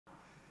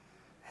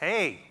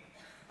Hey,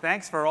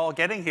 thanks for all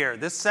getting here.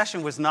 This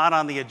session was not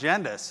on the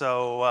agenda,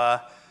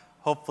 so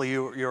hopefully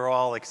you're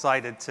all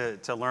excited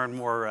to learn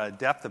more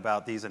depth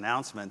about these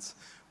announcements.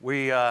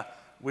 We were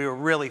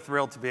really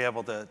thrilled to be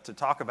able to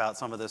talk about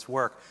some of this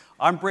work.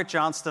 I'm Britt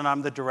Johnston.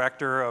 I'm the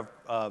Director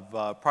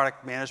of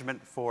Product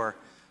Management for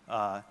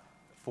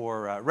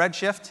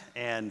Redshift,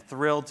 and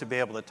thrilled to be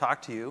able to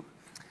talk to you.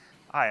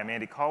 Hi, I'm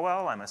Andy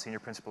Caldwell. I'm a Senior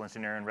Principal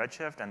Engineer in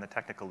Redshift and the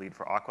Technical Lead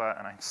for Aqua,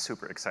 and I'm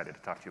super excited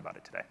to talk to you about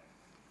it today.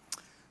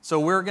 So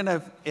we're going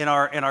to, in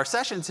our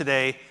session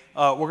today,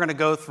 we're going to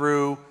go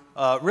through,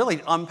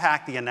 really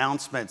unpack the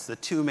announcements, the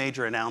two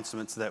major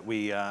announcements that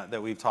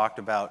we've talked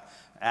about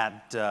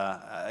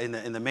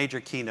in the major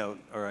keynote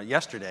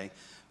yesterday.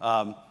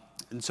 And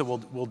so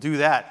we'll do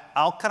that.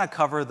 I'll kind of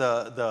cover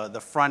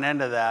the front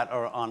end of that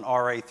on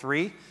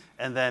RA3,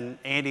 and then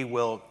Andy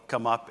will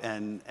come up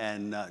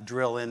and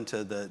drill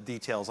into the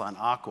details on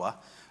Aqua.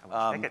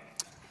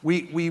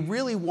 We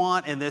really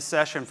want in this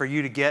session for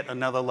you to get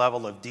another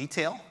level of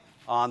detail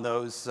on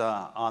those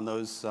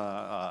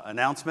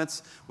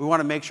announcements. We want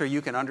to make sure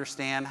you can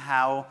understand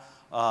how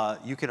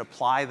you can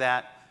apply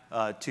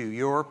that to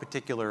your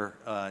particular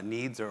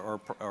needs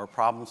or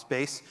problem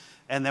space.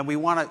 And then we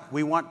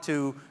want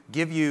to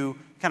give you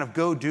kind of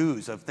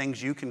go-dos of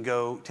things you can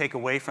go take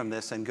away from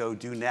this and go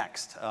do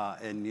next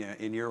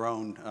in your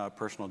own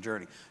personal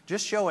journey.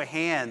 Just show of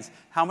hands,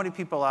 how many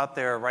people out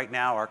there right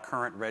now are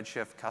current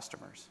Redshift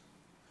customers?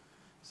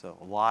 So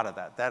a lot of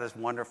that. That is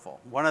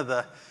wonderful. One of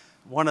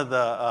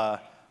the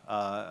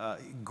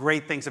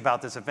great things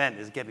about this event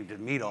is getting to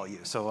meet all you.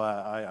 So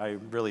I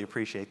really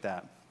appreciate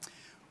that.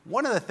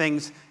 One of the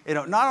things,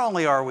 not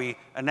only are we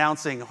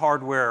announcing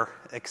hardware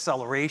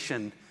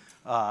acceleration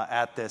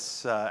at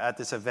this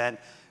event,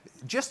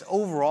 just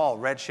overall,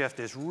 Redshift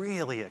is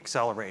really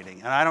accelerating.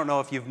 And I don't know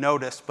if you've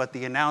noticed, but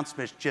the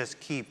announcements just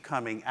keep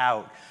coming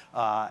out.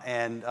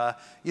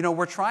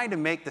 We're trying to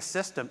make the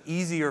system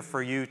easier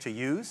for you to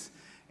use.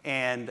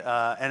 And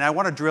I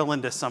want to drill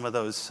into some of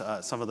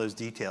those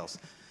details.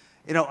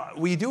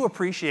 We do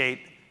appreciate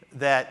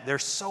that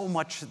there's so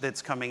much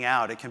that's coming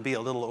out. It can be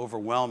a little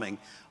overwhelming.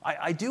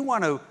 I do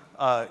want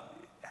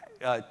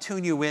to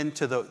tune you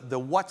into the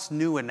what's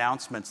new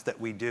announcements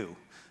that we do.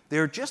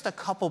 They're just a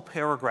couple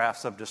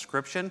paragraphs of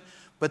description,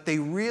 but they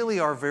really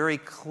are very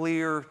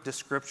clear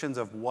descriptions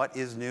of what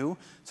is new.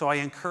 So I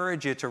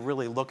encourage you to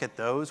really look at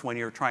those when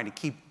you're trying to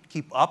keep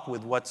up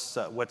with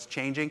what's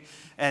changing.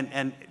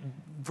 And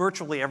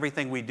virtually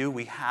everything we do,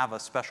 we have a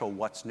special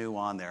what's new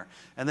on there.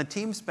 And the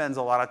team spends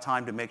a lot of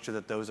time to make sure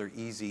that those are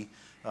easy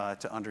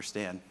to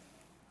understand.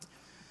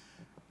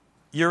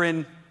 You're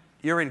in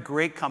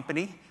great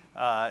company.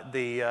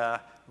 The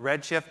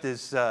Redshift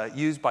is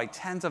used by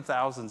tens of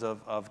thousands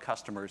of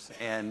customers,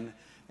 and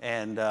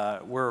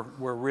we're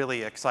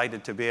really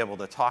excited to be able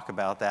to talk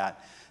about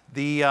that.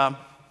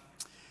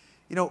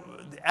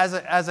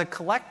 As a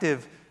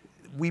collective,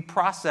 we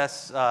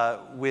process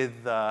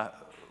with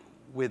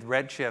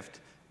Redshift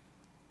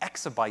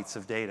exabytes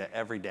of data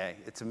every day.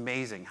 It's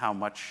amazing how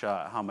much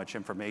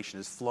information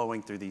is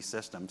flowing through these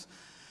systems.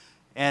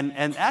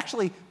 And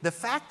actually, the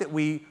fact that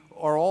we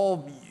are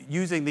all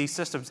using these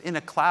systems in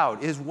a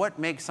cloud is what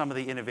makes some of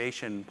the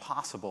innovation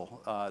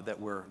possible that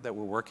we're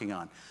working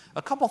on.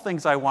 A couple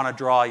things I want to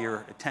draw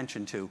your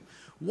attention to.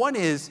 One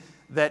is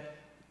that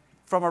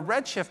from a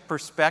Redshift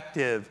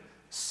perspective,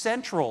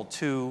 central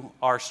to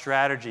our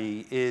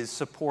strategy is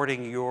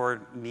supporting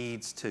your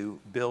needs to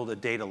build a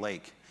data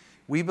lake.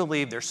 We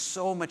believe there's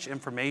so much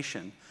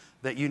information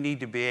that you need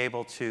to be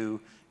able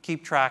to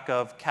keep track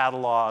of,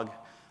 catalog,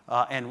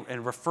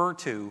 and refer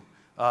to.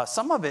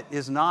 Some of it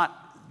is not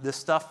the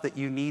stuff that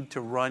you need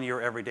to run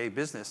your everyday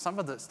business. Some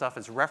of the stuff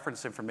is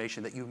reference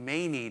information that you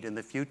may need in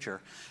the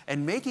future.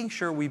 And making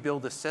sure we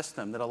build a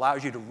system that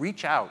allows you to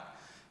reach out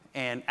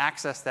and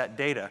access that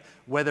data,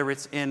 whether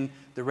it's in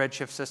the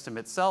Redshift system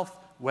itself,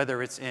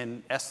 whether it's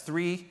in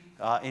S3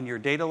 in your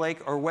data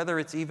lake, or whether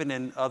it's even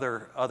in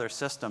other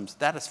systems.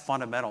 That is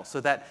fundamental. So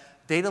that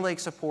data lake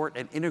support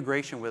and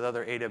integration with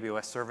other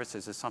AWS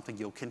services is something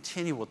you'll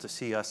continue to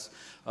see us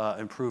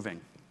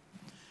improving.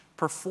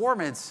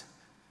 Performance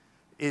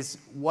is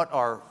what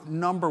our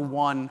number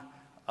one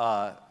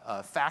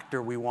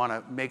factor we want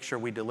to make sure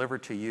we deliver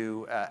to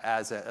you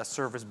as a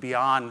service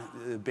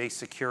beyond base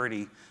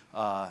security,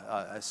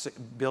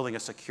 building a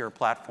secure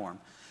platform.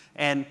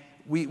 And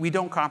we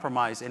don't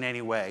compromise in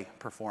any way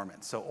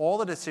performance. So all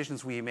the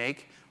decisions we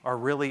make are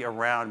really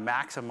around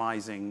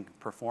maximizing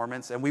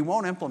performance, and we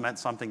won't implement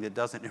something that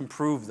doesn't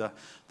improve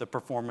the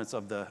performance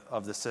of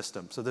the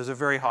system. So there's a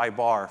very high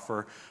bar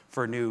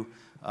for new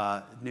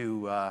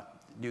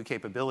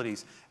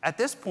capabilities. At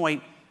this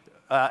point,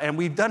 and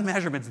we've done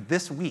measurements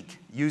this week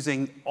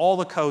using all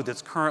the code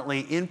that's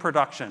currently in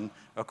production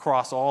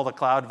across all the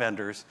cloud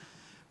vendors,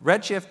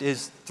 Redshift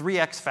is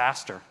 3x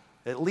faster,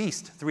 at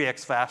least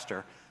 3x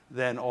faster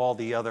than all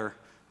the other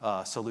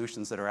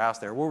solutions that are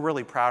out there. We're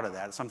really proud of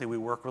that. It's something we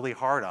work really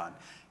hard on.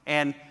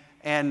 And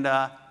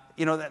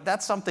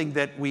that's something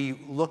that we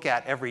look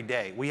at every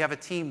day. We have a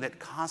team that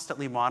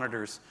constantly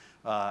monitors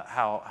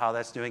how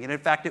that's doing. And in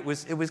fact, it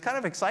was kind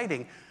of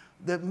exciting.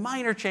 The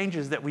minor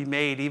changes that we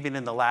made even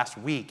in the last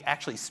week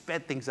actually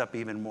sped things up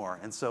even more.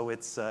 And so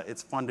it's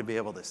fun to be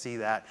able to see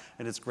that,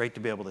 and it's great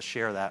to be able to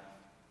share that.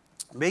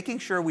 Making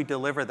sure we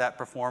deliver that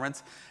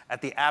performance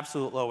at the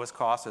absolute lowest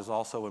cost is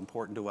also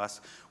important to us.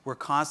 We're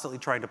constantly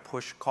trying to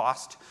push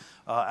cost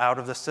out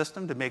of the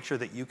system to make sure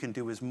that you can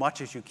do as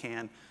much as you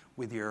can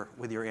with your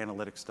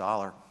analytics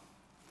dollar.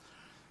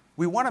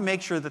 We want to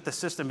make sure that the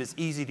system is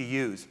easy to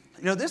use.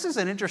 You know, this is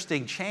an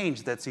interesting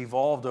change that's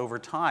evolved over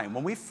time.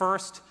 When we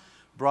first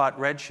brought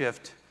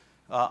Redshift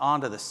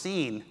onto the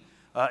scene,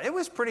 it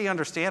was pretty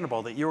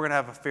understandable that you were going to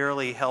have a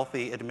fairly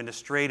healthy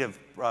administrative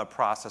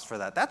process for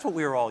that. That's what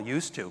we were all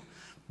used to.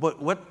 But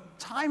what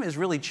time has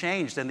really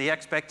changed, and the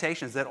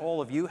expectations that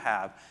all of you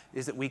have,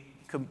 is that we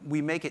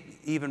make it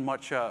even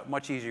much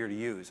easier to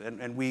use,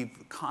 and we're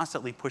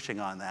constantly pushing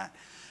on that.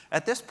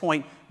 At this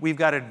point, we've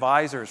got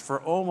advisors for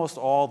almost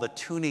all the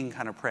tuning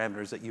kind of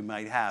parameters that you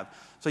might have.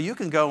 So you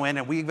can go in,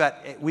 and we've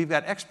got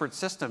expert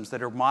systems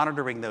that are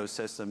monitoring those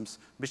systems,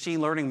 machine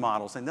learning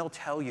models, and they'll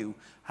tell you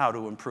how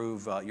to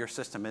improve your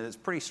system. And it's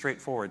pretty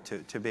straightforward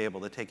to be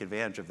able to take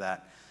advantage of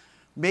that.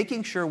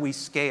 Making sure we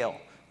scale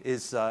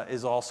is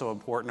also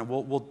important, and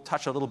we'll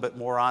touch a little bit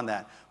more on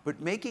that. But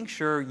making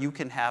sure you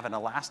can have an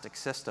elastic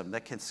system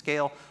that can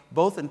scale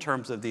both in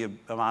terms of the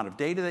amount of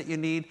data that you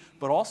need,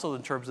 but also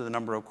in terms of the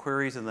number of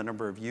queries and the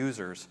number of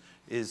users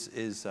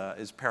is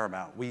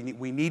paramount.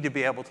 We need to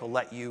be able to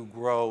let you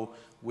grow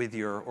with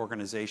your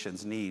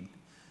organization's need.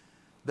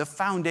 The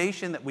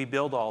foundation that we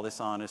build all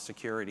this on is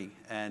security,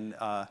 and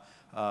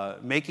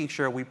making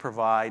sure we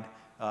provide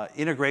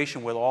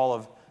integration with all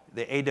of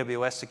the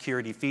AWS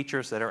security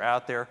features that are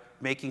out there,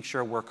 making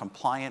sure we're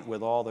compliant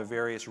with all the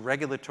various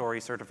regulatory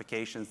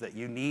certifications that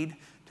you need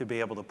to be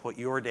able to put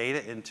your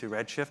data into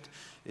Redshift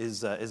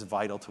is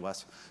vital to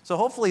us. So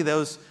hopefully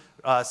those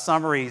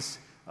summaries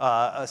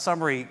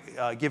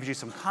gives you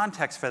some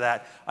context for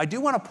that. I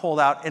do want to pull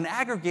out an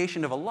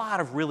aggregation of a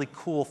lot of really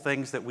cool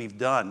things that we've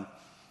done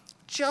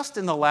just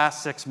in the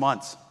last 6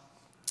 months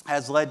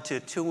has led to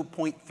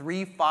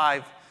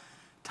 2.35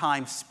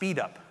 times speed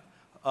up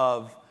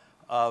of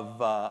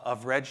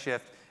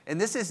Redshift. And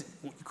this is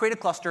create a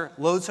cluster,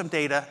 load some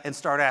data, and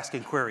start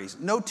asking queries.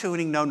 No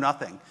tuning, no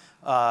nothing.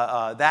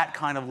 That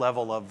kind of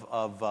level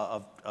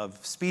of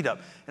speed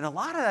up. And a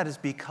lot of that is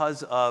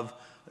because of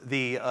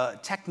the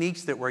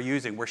techniques that we're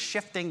using. We're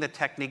shifting the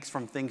techniques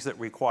from things that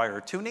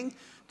require tuning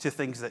to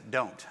things that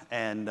don't.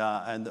 And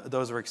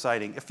those are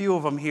exciting. A few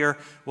of them here.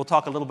 We'll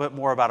talk a little bit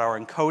more about our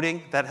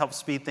encoding. That helps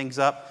speed things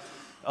up.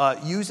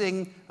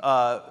 Using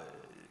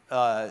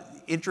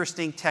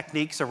interesting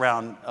techniques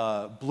around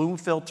Bloom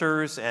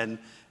filters and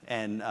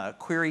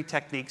query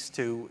techniques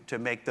to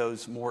make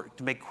those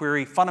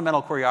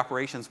fundamental query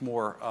operations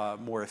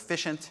more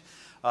efficient.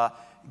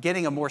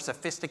 Getting a more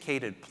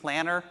sophisticated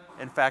planner.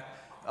 In fact,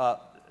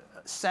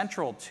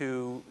 central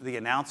to the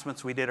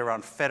announcements we did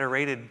around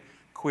federated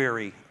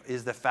query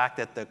is the fact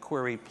that the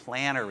query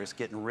planner is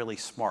getting really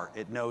smart.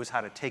 It knows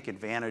how to take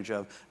advantage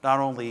of not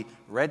only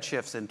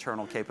Redshift's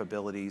internal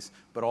capabilities,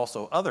 but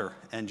also other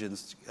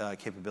engines'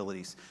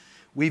 capabilities.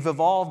 We've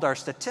evolved our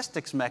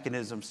statistics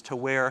mechanisms to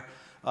where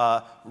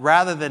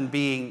rather than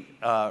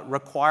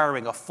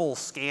requiring a full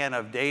scan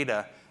of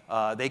data,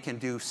 they can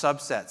do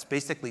subsets,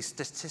 basically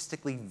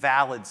statistically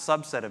valid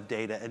subset of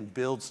data, and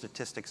build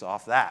statistics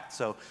off that.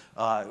 So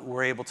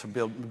we're able to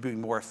be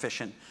more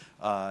efficient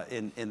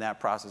in that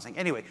processing.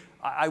 Anyway,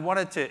 I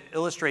wanted to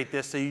illustrate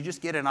this so you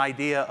just get an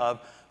idea of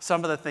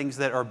some of the things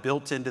that are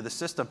built into the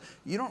system.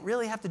 You don't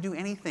really have to do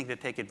anything to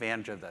take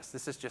advantage of this.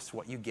 This is just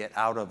what you get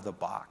out of the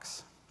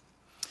box.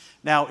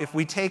 Now, if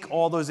we take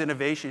all those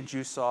innovations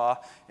you saw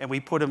and we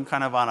put them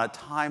kind of on a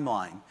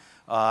timeline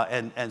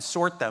and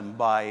sort them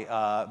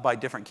by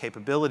different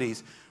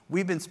capabilities,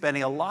 we've been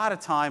spending a lot of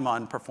time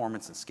on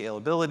performance and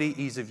scalability,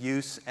 ease of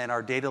use, and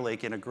our data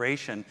lake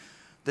integration.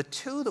 The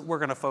two that we're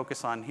going to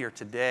focus on here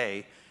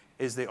today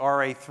is the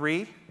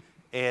RA3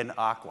 and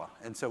Aqua.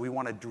 And so we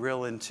want to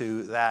drill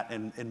into that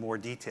in more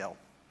detail.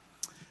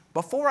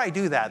 Before I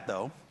do that,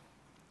 though,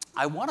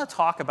 I want to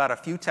talk about a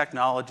few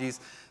technologies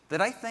that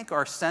I think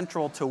are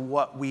central to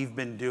what we've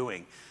been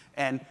doing.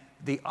 And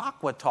the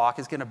Aqua talk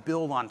is going to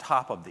build on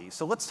top of these.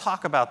 So let's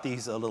talk about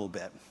these a little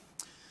bit.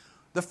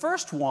 The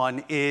first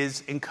one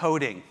is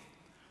encoding.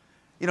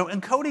 You know,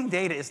 encoding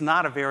data is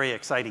not a very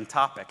exciting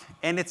topic,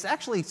 and it's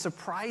actually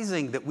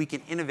surprising that we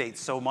can innovate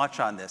so much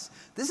on this.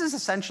 This is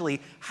essentially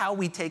how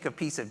we take a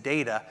piece of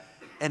data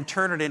and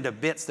turn it into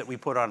bits that we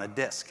put on a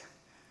disk.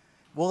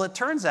 Well, it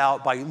turns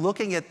out by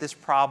looking at this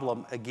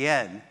problem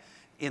again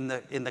in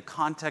the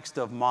context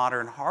of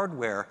modern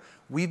hardware,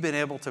 we've been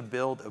able to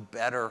build a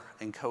better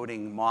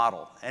encoding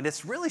model, and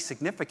it's really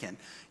significant.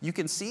 You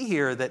can see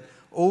here that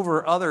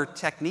over other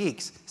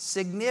techniques,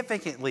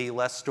 significantly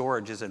less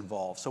storage is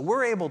involved. So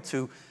we're able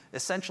to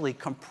essentially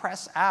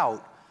compress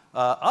out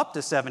up to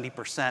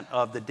 70%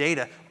 of the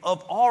data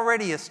of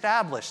already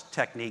established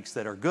techniques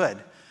that are good.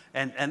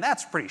 And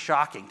that's pretty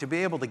shocking. To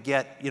be able to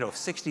get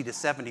 60 to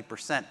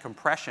 70%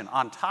 compression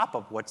on top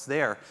of what's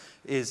there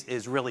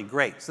is really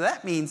great. So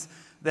that means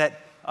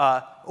that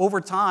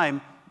over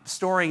time,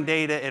 storing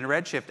data in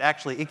Redshift,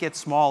 actually, it gets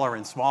smaller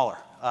and smaller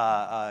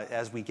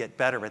as we get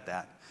better at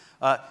that.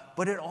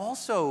 But it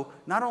also,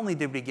 not only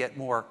did we get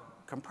more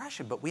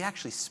compression, but we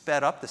actually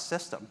sped up the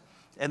system.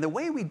 And the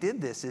way we did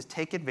this is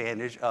take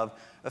advantage of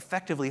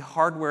effectively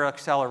hardware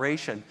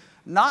acceleration,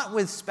 not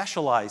with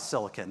specialized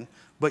silicon,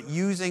 but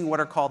using what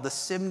are called the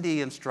SIMD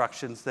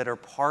instructions that are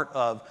part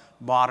of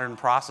modern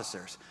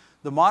processors.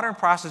 The modern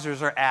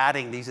processors are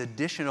adding these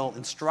additional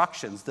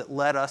instructions that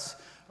let us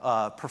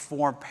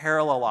perform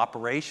parallel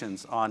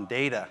operations on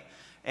data.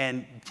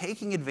 And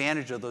taking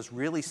advantage of those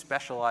really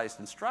specialized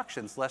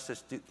instructions lets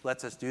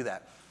us do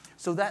that.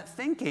 So that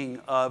thinking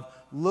of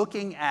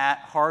looking at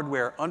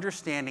hardware,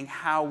 understanding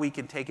how we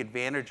can take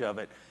advantage of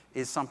it,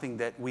 is something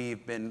that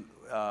we've been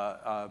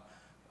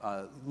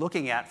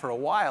looking at for a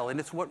while, and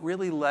it's what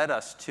really led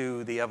us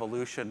to the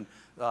evolution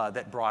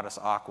that brought us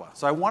Aqua.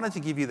 So I wanted to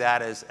give you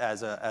that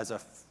as a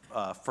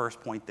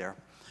first point there.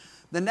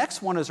 The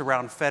next one is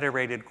around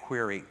federated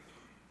query.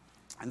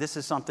 And this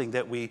is something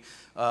that we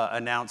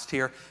announced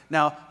here.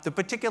 Now, the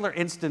particular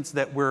instance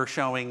that we're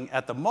showing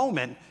at the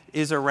moment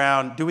is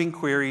around doing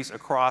queries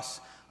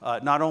across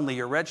not only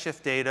your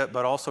Redshift data,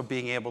 but also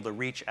being able to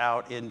reach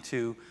out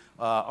into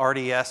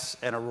RDS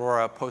and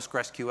Aurora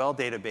PostgreSQL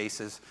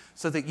databases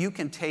so that you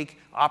can take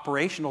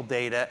operational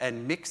data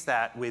and mix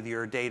that with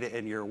your data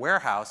in your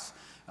warehouse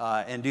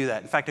and do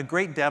that. In fact, a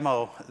great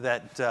demo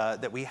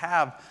that we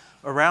have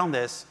around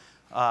this,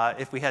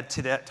 if we had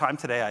time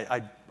today,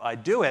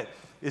 I'd do it,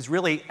 is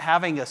really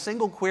having a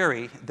single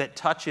query that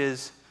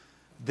touches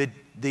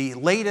the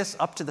latest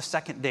up to the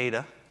second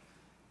data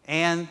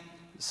and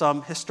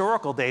some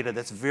historical data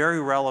that's very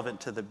relevant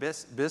to the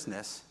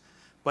business,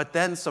 but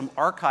then some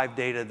archive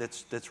data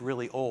that's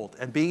really old.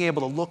 And being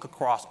able to look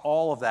across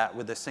all of that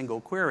with a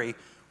single query,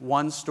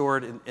 one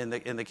stored in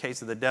the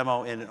case of the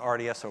demo in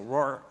RDS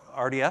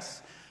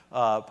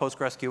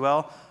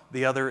PostgreSQL,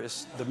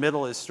 the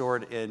middle is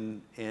stored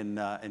in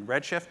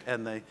Redshift,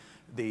 and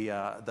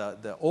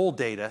the old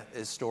data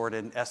is stored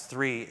in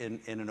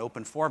S3 in an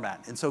open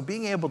format. And so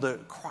being able to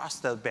cross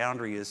the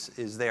boundary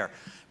is there.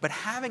 But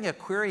having a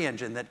query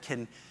engine that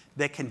can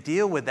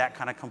deal with that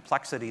kind of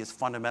complexity is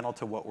fundamental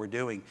to what we're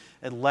doing.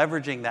 And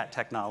leveraging that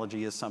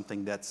technology is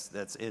something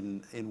that's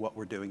in what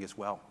we're doing as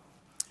well.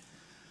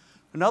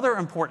 Another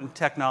important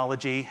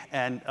technology,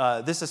 and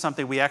this is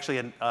something we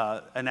actually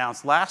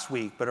announced last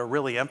week, but are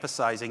really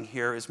emphasizing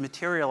here, is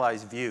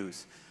materialized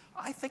views.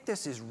 I think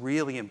this is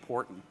really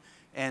important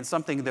and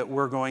something that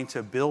we're going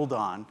to build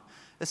on.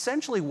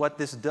 Essentially what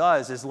this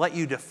does is let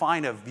you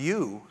define a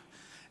view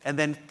and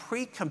then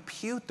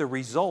pre-compute the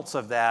results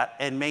of that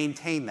and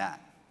maintain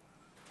that.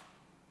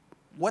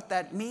 What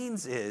that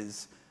means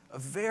is a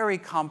very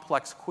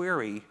complex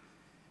query,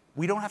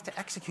 we don't have to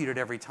execute it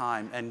every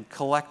time and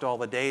collect all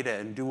the data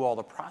and do all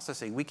the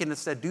processing. We can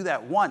instead do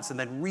that once and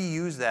then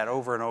reuse that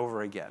over and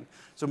over again.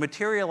 So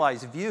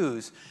materialized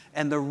views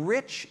and the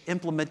rich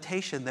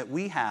implementation that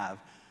we have,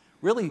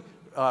 really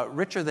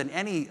richer than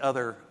any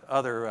other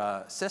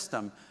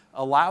system,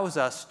 allows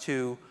us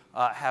to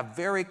have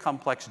very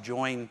complex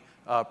join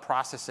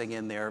processing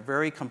in there,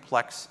 very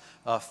complex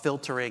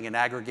filtering and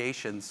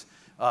aggregations,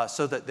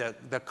 so that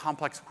the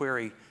complex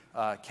query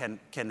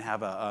can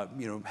have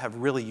have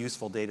really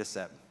useful data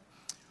set.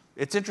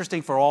 It's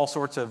interesting for all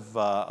sorts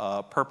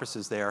of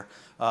purposes there.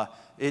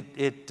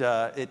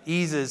 It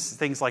eases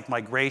things like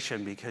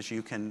migration because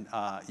you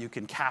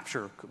can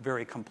capture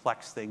very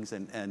complex things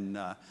and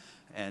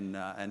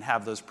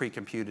have those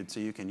pre-computed so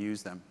you can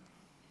use them.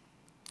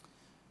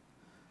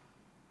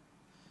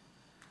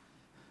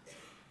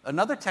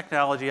 Another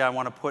technology I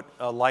want to put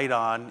a light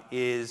on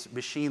is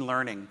machine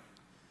learning.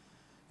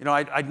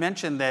 I'd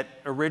mentioned that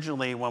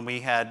originally when we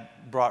had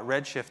brought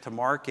Redshift to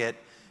market,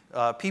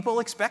 people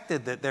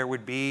expected that there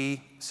would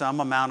be some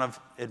amount of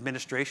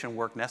administration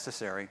work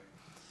necessary.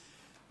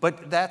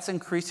 But that's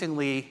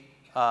increasingly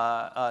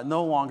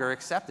no longer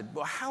accepted.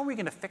 Well, how are we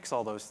going to fix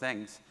all those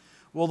things?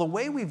 Well, the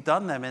way we've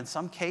done them in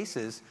some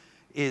cases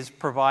is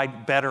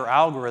provide better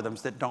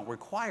algorithms that don't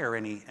require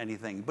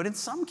anything. But in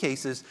some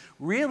cases,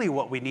 really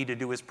what we need to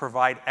do is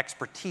provide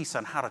expertise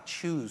on how to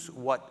choose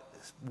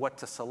what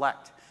to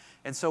select.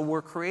 And so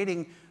we're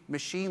creating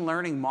machine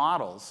learning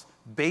models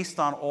based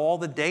on all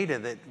the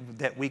data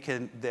that we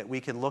can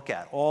look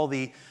at, all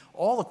the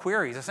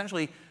queries.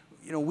 Essentially,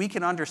 we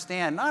can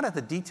understand, not at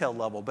the detailed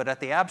level, but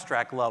at the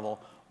abstract level,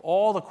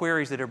 all the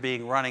queries that are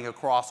being running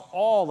across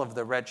all of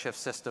the Redshift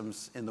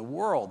systems in the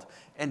world,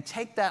 and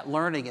take that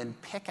learning and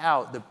pick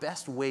out the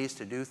best ways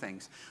to do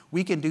things.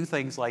 We can do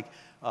things like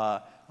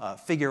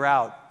figure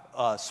out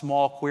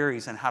small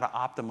queries and how to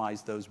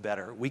optimize those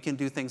better. We can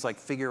do things like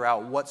figure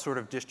out what sort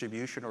of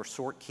distribution or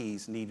sort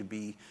keys need to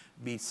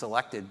be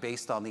selected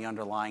based on the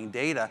underlying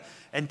data,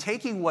 and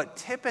taking what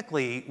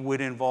typically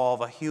would involve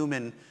a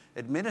human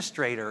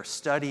administrator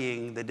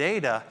studying the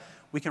data,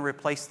 we can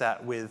replace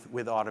that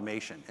with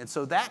automation. And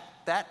so that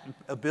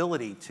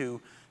ability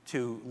to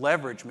to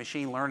leverage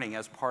machine learning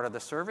as part of the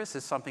service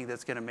is something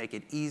that's going to make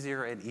it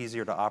easier and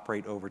easier to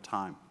operate over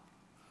time.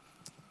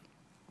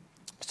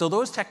 So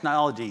those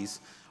technologies,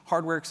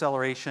 hardware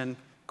acceleration,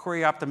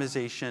 query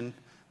optimization,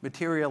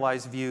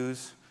 materialized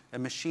views,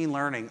 and machine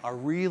learning are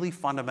really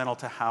fundamental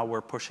to how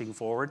we're pushing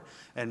forward,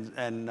 and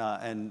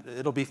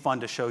it'll be fun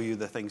to show you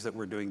the things that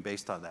we're doing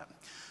based on that.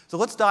 So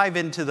let's dive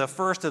into the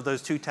first of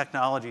those two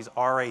technologies,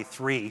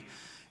 RA3.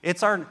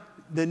 It's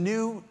the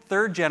new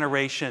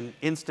third-generation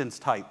instance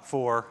type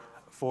for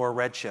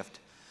Redshift.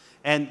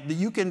 And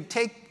you can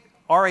take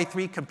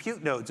RA3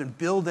 compute nodes and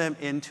build them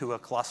into a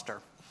cluster.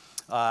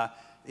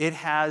 It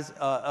has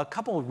a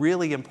couple of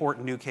really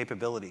important new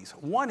capabilities.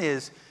 One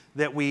is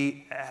that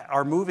we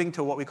are moving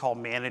to what we call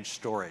managed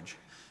storage,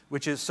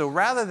 which is, so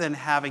rather than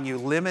having you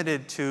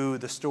limited to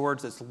the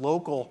storage that's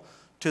local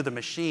to the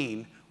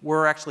machine,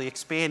 we're actually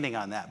expanding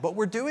on that. But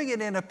we're doing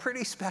it in a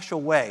pretty special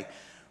way.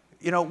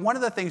 You know, one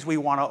of the things we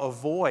want to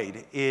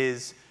avoid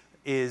is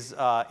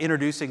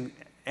introducing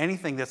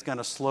anything that's going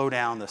to slow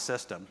down the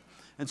system.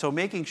 And so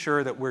making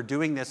sure that we're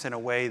doing this in a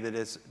way that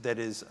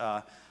is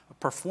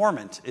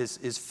performant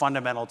is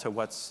fundamental to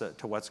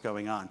what's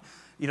going on.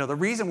 You know, the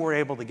reason we're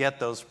able to get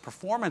those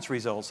performance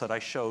results that I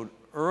showed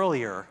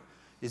earlier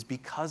is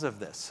because of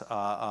this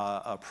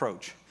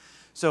approach.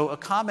 So a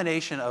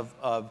combination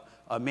of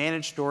a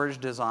managed storage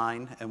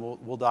design, and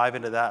we'll dive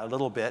into that a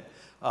little bit,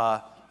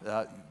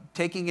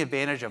 taking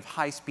advantage of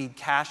high-speed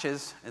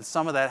caches, and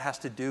some of that has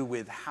to do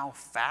with how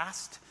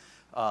fast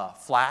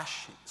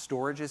flash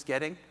storage is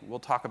getting. We'll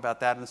talk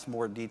about that in some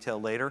more detail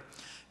later.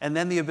 And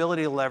then the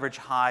ability to leverage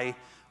high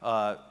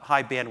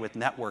bandwidth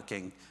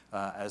networking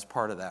as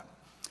part of that.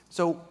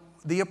 So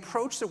the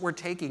approach that we're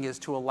taking is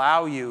to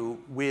allow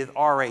you with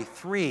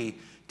RA3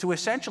 to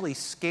essentially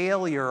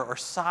scale or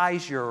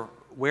size your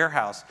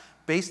warehouse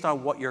based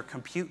on what your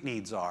compute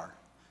needs are,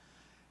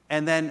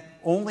 and then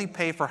only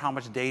pay for how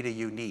much data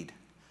you need.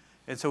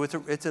 And so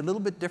it's a little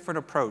bit different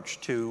approach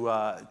to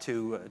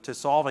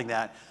solving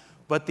that.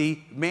 But the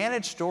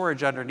managed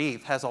storage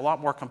underneath has a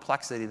lot more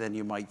complexity than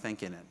you might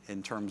think in it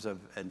in terms of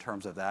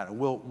that. And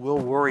we'll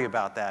worry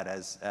about that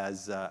as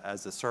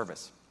a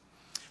service.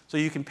 So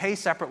you can pay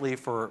separately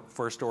for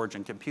storage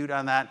and compute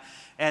on that.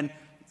 And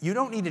you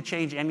don't need to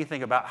change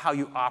anything about how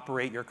you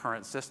operate your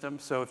current system.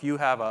 So if you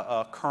have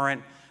a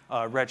current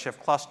Redshift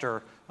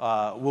cluster,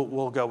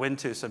 we'll go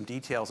into some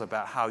details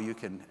about how you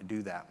can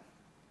do that.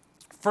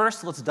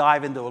 First, let's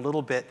dive into a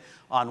little bit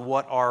on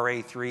what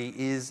RA3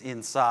 is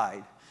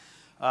inside.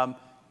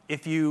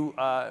 If you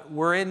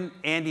were in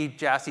Andy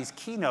Jassy's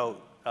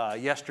keynote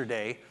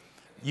yesterday,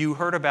 you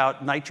heard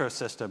about Nitro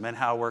System and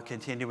how we're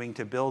continuing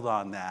to build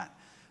on that.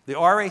 The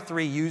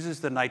RA3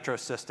 uses the Nitro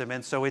System,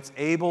 and so it's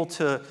able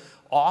to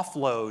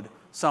offload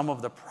some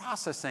of the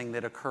processing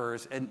that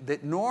occurs and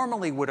that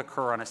normally would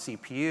occur on a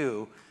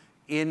CPU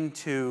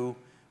into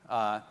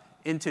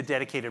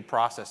dedicated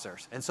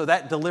processors. And so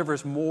that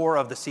delivers more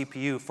of the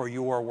CPU for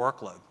your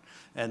workload.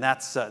 And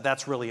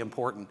that's really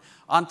important.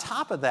 On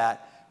top of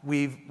that,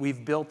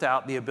 we've built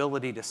out the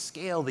ability to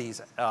scale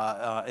these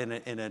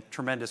in a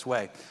tremendous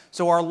way.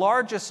 So our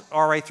largest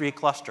RA3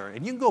 cluster,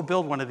 and you can go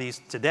build one of these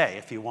today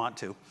if you want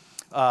to,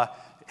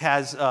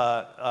 has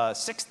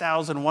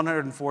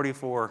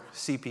 6,144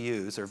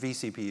 CPUs, or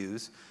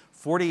vCPUs,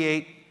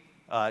 48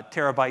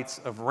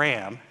 terabytes of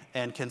RAM,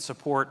 and can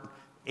support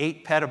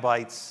 8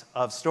 petabytes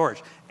of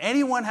storage.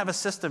 Anyone have a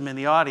system in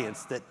the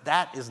audience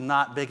that is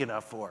not big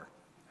enough for?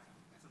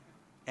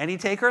 Any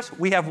takers?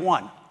 We have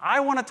one. I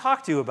want to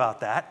talk to you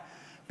about that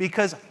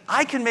because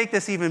I can make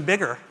this even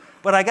bigger,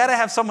 but I got to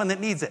have someone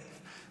that needs it.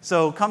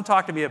 So come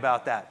talk to me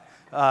about that.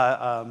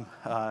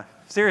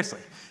 Seriously.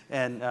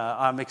 And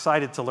I'm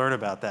excited to learn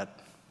about that.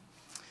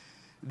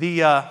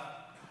 We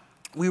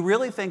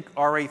really think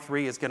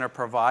RA3 is going to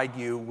provide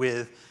you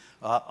with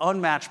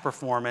unmatched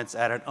performance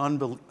at an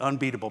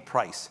unbeatable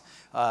price.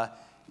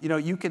 You know,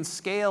 you can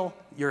scale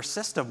your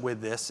system with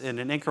this in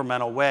an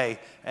incremental way,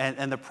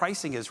 and the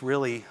pricing is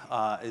really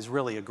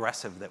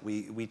aggressive that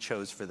we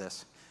chose for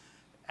this.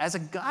 As a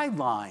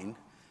guideline,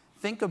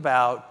 think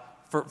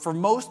about, for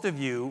most of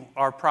you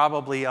are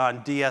probably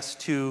on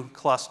DS2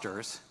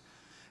 clusters.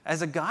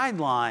 As a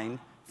guideline,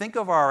 think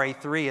of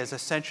RA3 as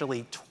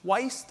essentially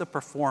twice the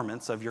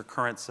performance of your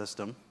current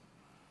system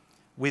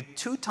with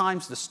 2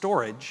 times the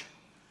storage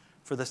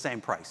for the same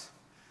price.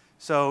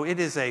 So it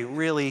is a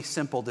really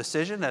simple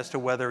decision as to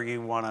whether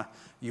you want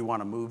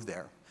to move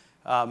there.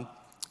 And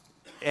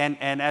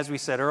as we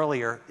said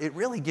earlier, it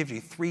really gives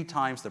you 3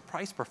 times the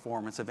price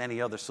performance of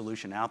any other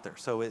solution out there.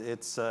 So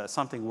it's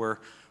something we're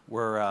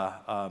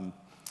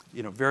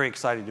very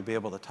excited to be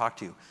able to talk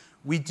to you.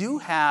 We do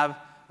have,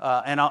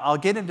 and I'll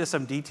get into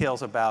some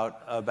details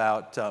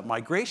about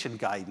migration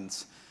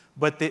guidance,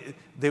 but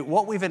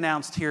what we've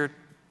announced here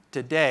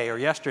today or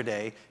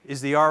yesterday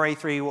is the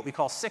RA3, what we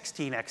call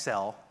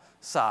 16XL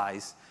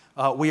size.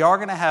 We are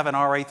going to have an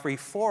RA3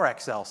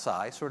 4XL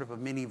size, sort of a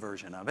mini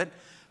version of it,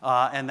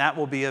 and that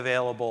will be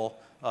available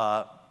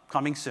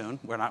coming soon.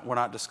 We're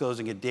not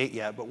disclosing a date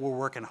yet, but we're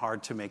working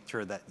hard to make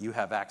sure that you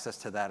have access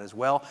to that as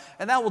well.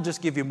 And that will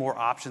just give you more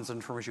options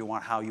in terms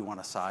of how you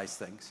want to size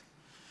things.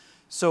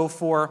 So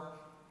for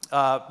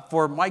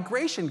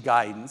migration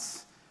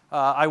guidance,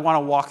 I want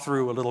to walk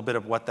through a little bit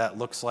of what that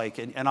looks like,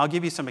 and I'll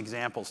give you some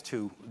examples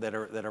too that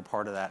are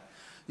part of that.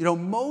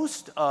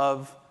 Most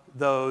of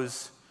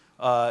those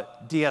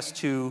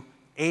DS2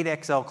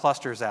 8XL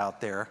clusters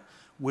out there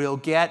will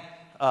get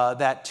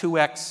that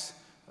 2x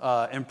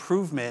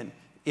improvement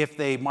if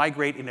they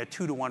migrate in a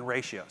 2-to-1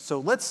 ratio. So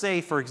let's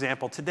say, for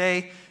example,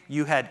 today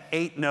you had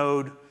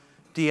 8-node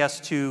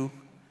DS2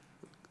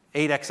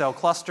 8XL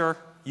cluster.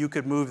 You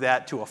could move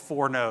that to a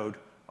 4-node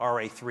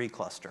RA3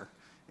 cluster,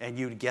 and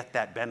you'd get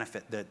that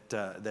benefit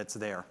that's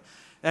there.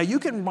 Now, you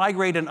can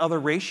migrate in other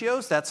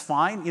ratios. That's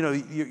fine.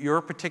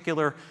 Your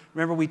particular,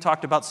 remember we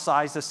talked about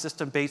size the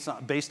system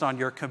based on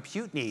your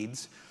compute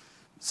needs.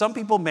 Some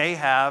people may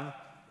have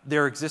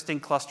their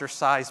existing cluster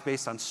size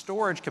based on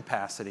storage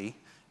capacity,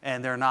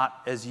 and they're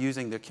not as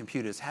using the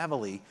compute as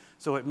heavily.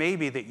 So it may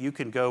be that you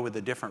can go with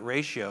a different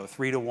ratio,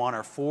 3-to-1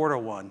 or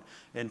 4-to-1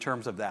 in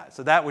terms of that.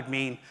 So that would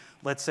mean,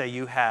 let's say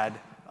you had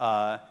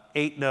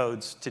 8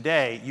 nodes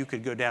today, you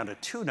could go down to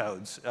 2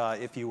 nodes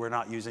if you were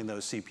not using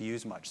those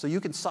CPUs much. So you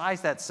can size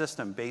that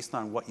system based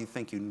on what you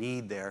think you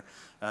need there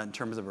in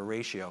terms of a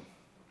ratio.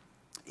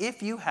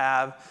 If you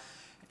have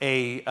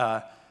a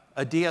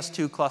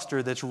DS2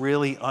 cluster that's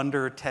really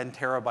under 10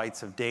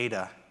 terabytes of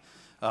data,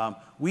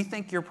 we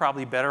think you're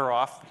probably better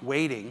off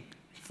waiting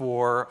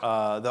for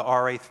the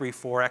RA3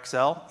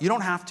 4XL. You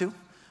don't have to,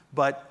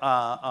 but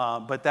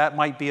that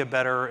might be a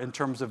better in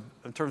terms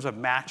of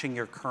matching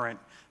your current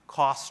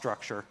cost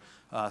structure,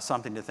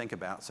 something to think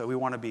about. So we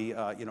want to be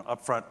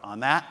upfront on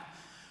that.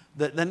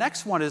 The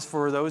next one is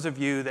for those of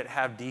you that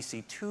have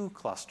DC2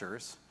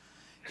 clusters.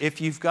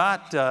 If you've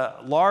got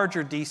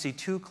larger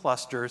DC2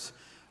 clusters,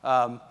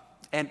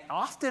 and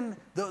often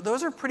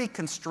those are pretty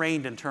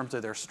constrained in terms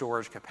of their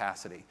storage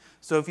capacity.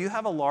 So if you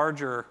have a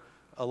larger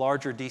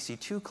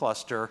DC2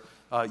 cluster,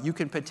 you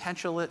can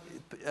potentially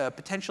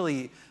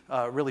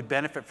really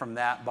benefit from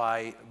that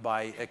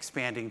by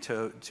expanding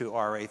to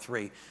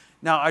RA3.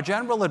 Now, our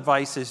general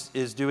advice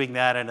is doing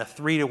that in a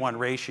 3-to-1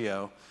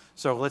 ratio.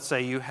 So let's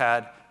say you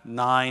had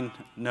 9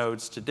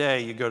 nodes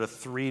today, you go to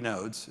 3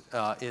 nodes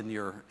in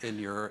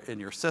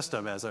your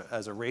system as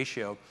a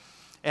ratio,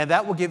 and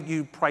that will give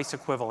you price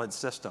equivalent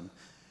system.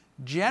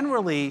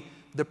 Generally,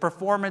 the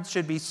performance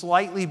should be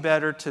slightly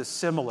better to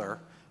similar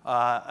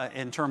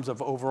in terms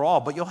of overall,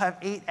 but you'll have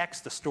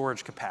 8x the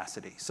storage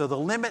capacity. So the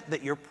limit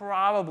that you're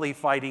probably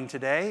fighting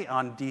today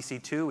on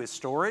DC2 is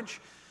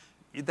storage.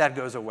 That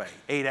goes away.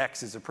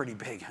 8x is a pretty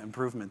big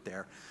improvement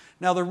there.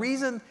 Now, the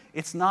reason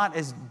it's not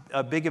as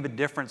big of a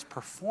difference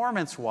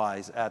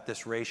performance-wise at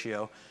this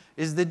ratio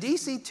is the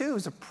DC2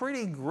 is a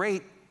pretty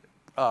great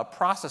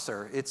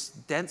processor. It's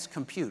dense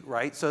compute,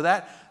 right? So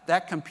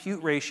that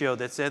compute ratio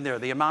that's in there,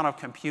 the amount of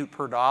compute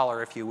per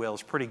dollar, if you will,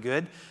 is pretty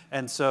good.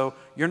 And so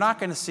you're not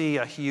going to see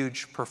a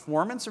huge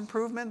performance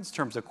improvement in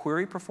terms of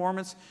query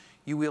performance.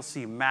 You will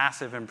see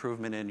massive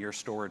improvement in your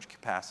storage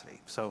capacity.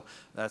 So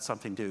that's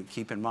something to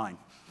keep in mind.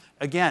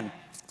 Again,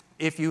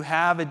 if you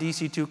have a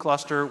DC2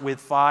 cluster with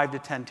 5 to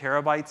 10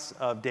 terabytes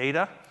of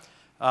data,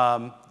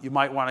 you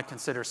might want to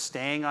consider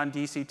staying on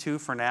DC2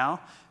 for now,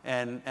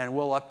 and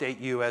we'll update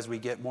you as we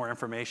get more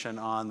information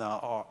on the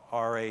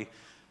RA3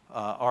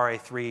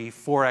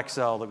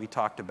 4XL that we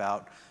talked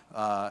about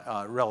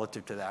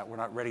relative to that. We're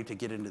not ready to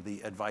get into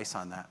the advice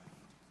on that.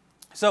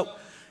 So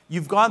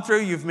you've gone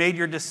through, you've made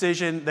your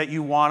decision that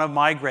you want to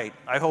migrate.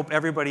 I hope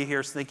everybody here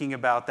is thinking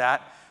about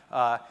that.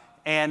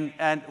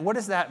 And what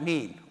does that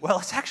mean? Well,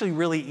 it's actually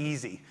really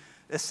easy.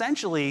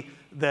 Essentially,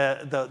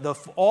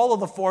 all of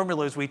the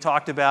formulas we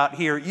talked about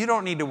here, you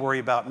don't need to worry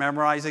about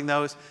memorizing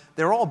those.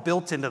 They're all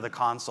built into the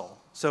console.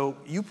 So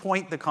you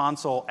point the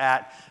console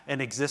at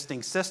an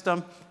existing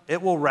system.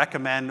 It will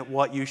recommend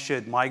what you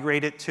should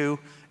migrate it to,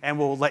 and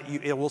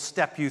it will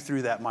step you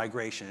through that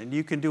migration. And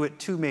you can do it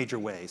 2 major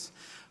ways.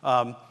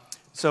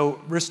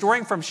 So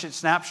restoring from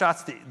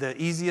snapshots, the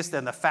easiest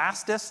and the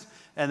fastest,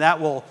 and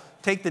that will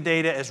take the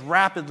data as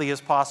rapidly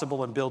as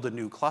possible and build a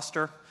new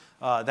cluster.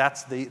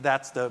 That's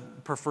the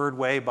preferred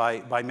way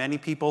by many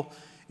people.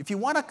 If you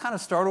want to kind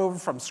of start over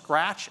from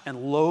scratch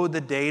and load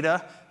the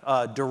data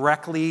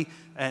directly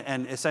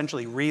and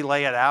essentially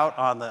relay it out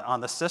on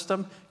the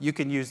system, you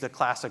can use the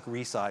classic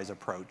resize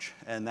approach,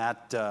 and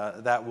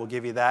that will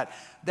give you that.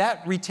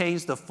 That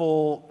retains the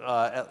full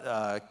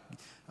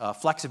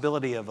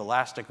flexibility of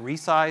elastic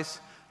resize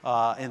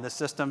in the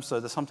system. So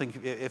there's something,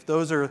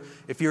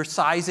 if you're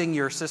sizing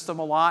your system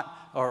a lot,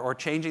 or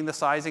changing the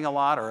sizing a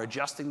lot, or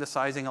adjusting the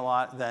sizing a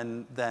lot,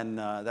 then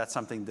that's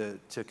something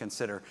to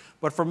consider.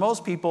 But for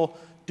most people,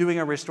 doing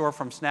a restore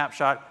from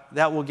snapshot,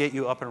 that will get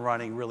you up and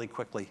running really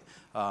quickly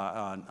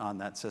on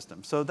that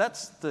system. So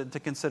that's the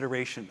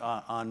consideration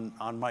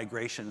on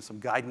migration, some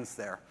guidance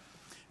there.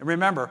 And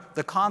remember,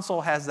 the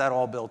console has that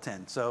all built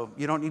in. So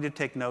you don't need to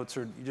take notes,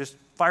 or you just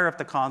fire up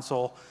the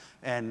console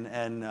and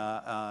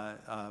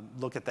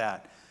look at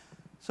that.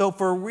 So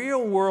for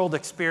real world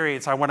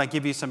experience, I want to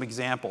give you some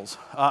examples.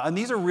 And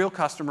these are real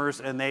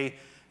customers, and they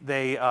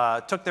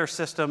took their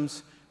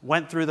systems,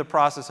 went through the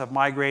process of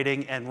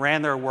migrating, and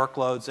ran their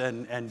workloads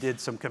and did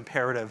some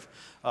comparative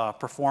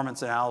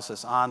performance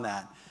analysis on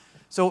that.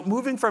 So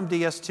moving from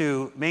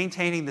DS2,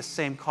 maintaining the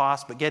same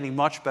cost, but getting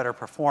much better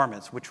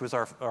performance, which was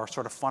our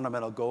sort of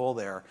fundamental goal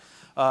there.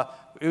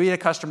 We had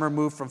a customer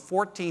move from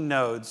 14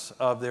 nodes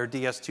of their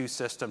DS2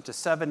 system to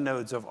 7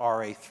 nodes of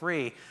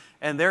RA3,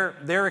 and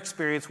their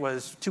experience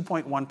was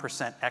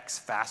 2.1% X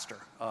faster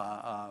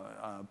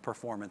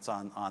performance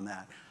on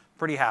that.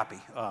 Pretty happy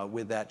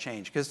with that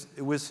change, because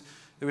there was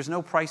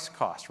no price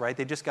cost, right?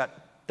 They just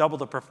got double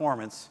the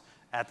performance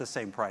at the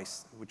same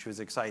price, which was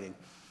exciting.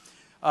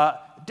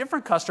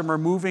 Different customer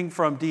moving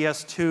from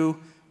DS2,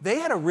 they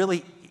had a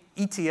really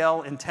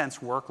ETL-intense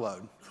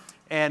workload.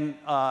 And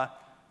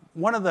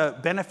one of the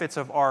benefits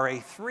of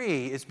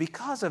RA3 is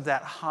because of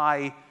that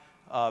high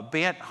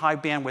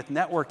bandwidth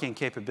networking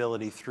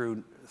capability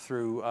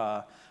through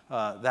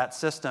that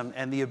system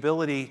and the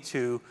ability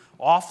to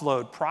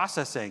offload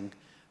processing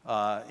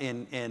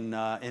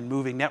in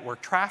moving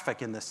network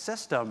traffic in the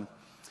system.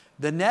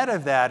 The net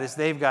of that is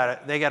they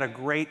got a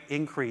great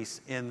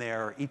increase in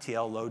their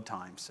ETL load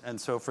times. And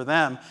so for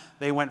them,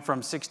 they went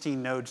from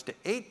 16 nodes to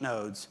 8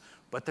 nodes,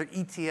 but their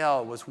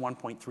ETL was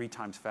 1.3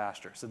 times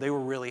faster. So they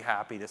were really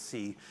happy to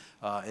see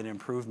an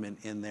improvement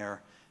in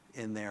their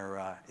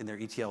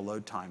ETL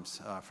load times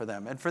for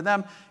them. And for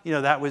them, you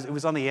know, it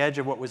was on the edge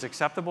of what was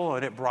acceptable,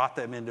 and it brought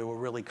them into a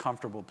really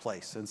comfortable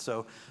place. And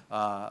so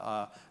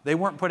they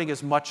weren't putting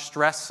as much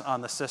stress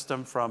on the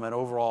system from an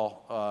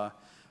overall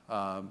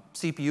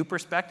CPU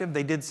perspective.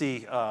 They did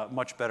see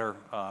much better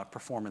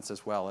performance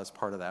as well as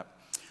part of that.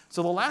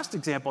 So the last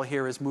example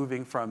here is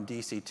moving from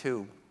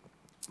DC2.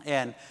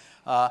 And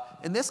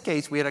in this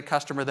case, we had a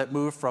customer that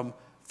moved from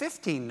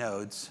 15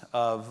 nodes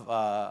of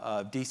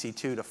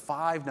DC2 to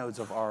 5 nodes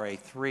of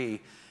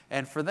RA3.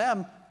 And for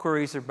them,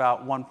 queries are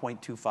about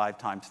 1.25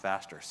 times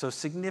faster. So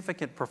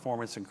significant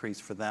performance increase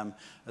for them.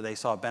 They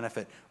saw a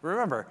benefit.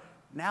 Remember,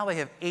 now they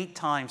have 8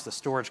 times the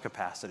storage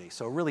capacity.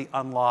 So really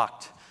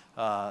unlocked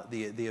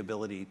the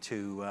ability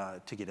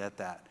to get at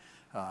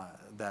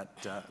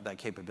that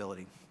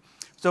capability.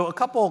 So a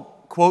couple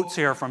quotes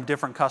here from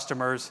different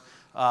customers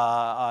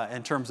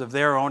in terms of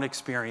their own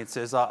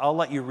experiences. I'll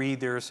let you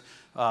read theirs,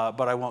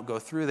 but I won't go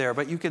through there.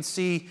 But you can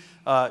see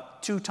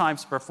 2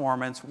 times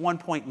performance,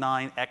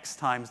 1.9x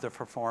times the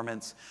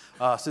performance.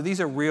 So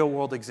these are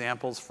real-world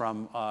examples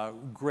from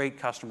great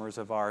customers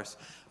of ours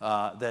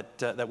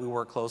that we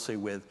work closely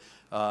with.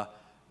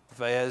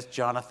 Fayez,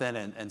 Jonathan,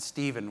 and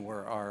Stephen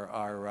were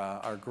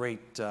our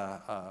great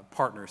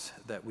partners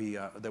that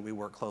we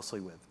work closely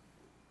with.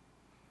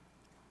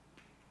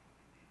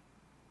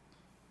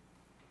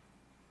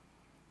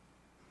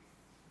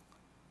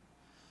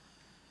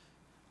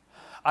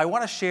 I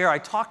want to share, I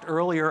talked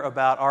earlier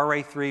about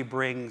RA3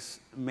 brings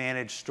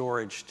managed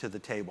storage to the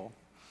table.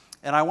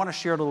 And I want to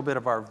share a little bit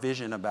of our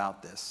vision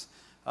about this.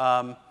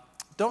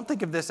 Don't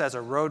think of this as a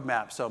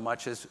roadmap so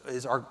much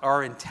as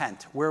our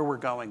intent, where we're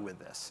going with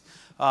this.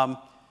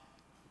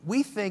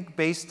 We think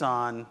based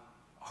on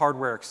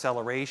hardware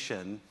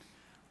acceleration,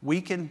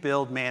 we can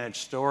build managed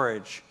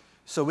storage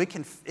so it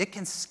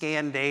can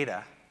scan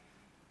data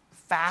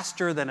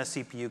faster than a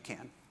CPU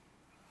can.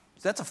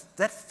 So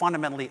that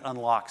fundamentally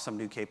unlocks some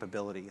new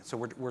capability. So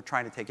we're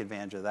trying to take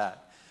advantage of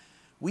that.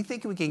 We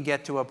think we can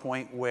get to a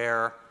point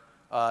where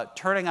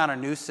turning on a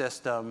new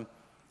system,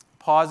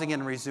 pausing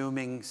and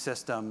resuming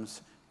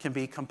systems can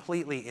be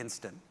completely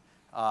instant.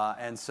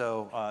 And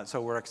so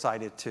we're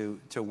excited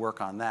to work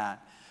on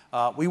that.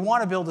 We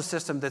want to build a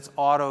system that's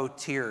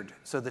auto-tiered,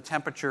 so the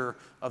temperature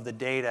of the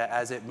data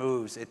as it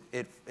moves,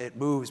 it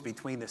moves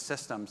between the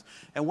systems.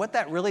 And what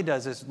that really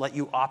does is let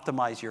you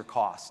optimize your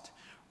cost.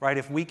 Right?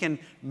 If we can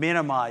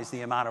minimize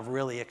the amount of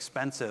really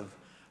expensive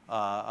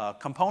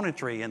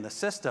componentry in the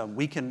system,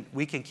 we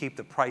can keep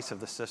the price of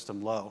the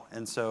system low.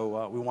 And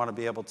so we want to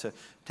be able to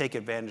take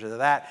advantage of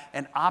that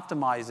and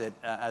optimize it,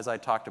 as I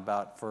talked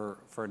about, for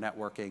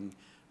networking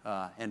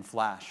and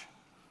flash.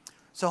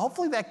 So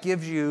hopefully that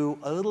gives you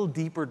a little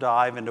deeper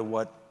dive into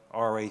what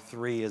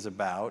RA3 is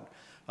about.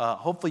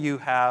 Hopefully you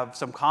have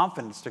some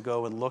confidence to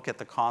go and look at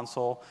the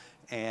console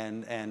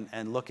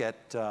and look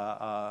at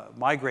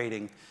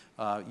migrating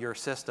your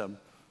system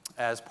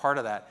as part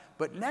of that.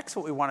 But next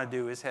what we want to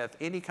do is have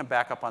Andy come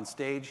back up on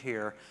stage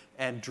here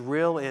and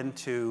drill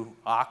into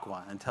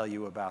Aqua and tell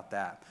you about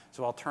that.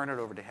 So I'll turn it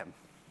over to him.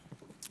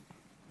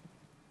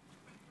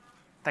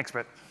 Thanks,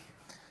 Britt.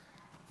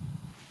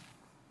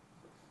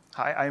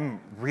 Hi, I'm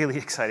really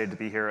excited to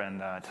be here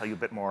and tell you a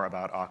bit more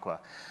about Aqua.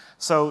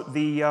 So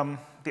the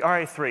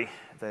RA3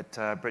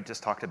 that Britt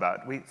just talked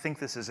about, we think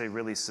this is a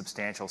really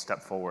substantial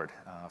step forward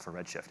for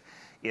Redshift.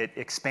 It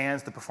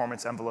expands the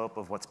performance envelope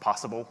of what's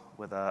possible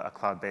with a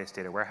cloud-based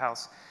data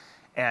warehouse,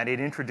 and it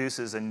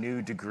introduces a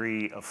new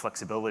degree of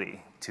flexibility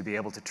to be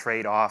able to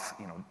trade off,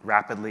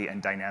 rapidly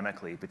and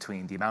dynamically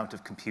between the amount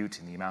of compute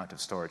and the amount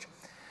of storage.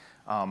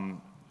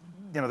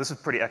 this is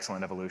pretty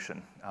excellent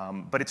evolution,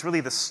 but it's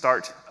really the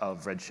start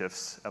of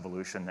Redshift's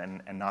evolution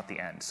and not the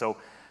end. So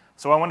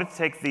I wanted to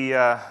take the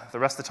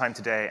rest of the time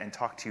today and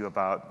talk to you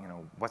about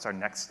what's our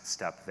next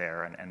step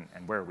there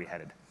and where are we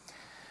headed.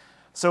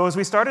 So as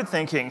we started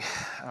thinking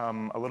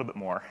a little bit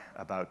more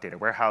about data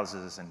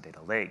warehouses and data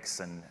lakes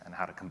and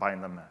how to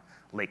combine them,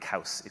 a lake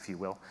house, if you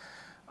will,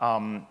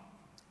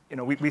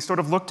 we sort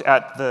of looked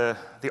at the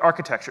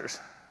architectures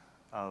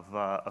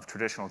of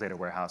traditional data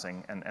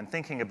warehousing and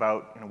thinking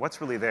about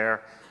what's really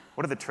there,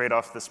 what are the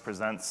trade-offs this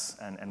presents,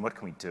 and what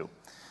can we do?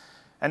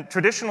 And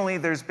traditionally,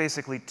 there's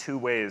basically two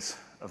ways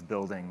of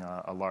building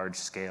a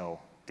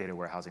large-scale data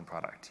warehousing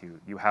product.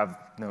 You have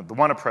the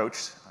one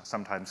approach,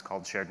 sometimes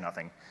called shared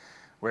nothing,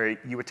 where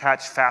you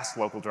attach fast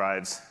local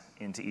drives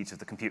into each of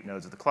the compute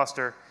nodes of the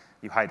cluster,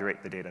 you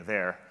hydrate the data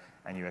there,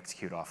 and you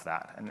execute off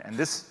that. And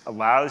this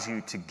allows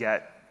you to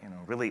get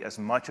really as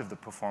much of the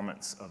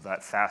performance of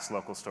that fast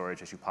local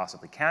storage as you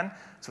possibly can.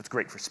 So it's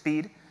great for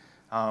speed,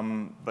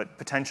 but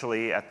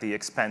potentially at the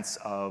expense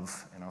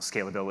of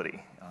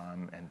scalability,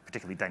 and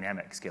particularly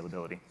dynamic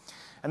scalability.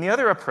 And the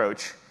other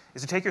approach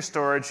is to take your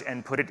storage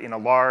and put it in a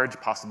large,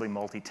 possibly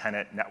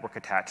multi-tenant,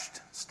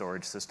 network-attached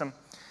storage system,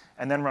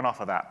 and then run off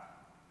of that.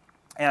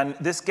 And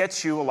this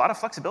gets you a lot of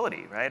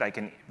flexibility, right? I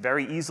can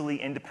very easily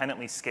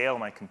independently scale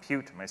my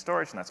compute and my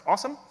storage, and that's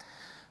awesome.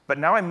 But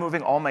now I'm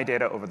moving all my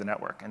data over the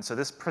network. And so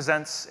this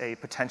presents a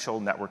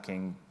potential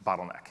networking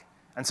bottleneck.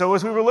 And so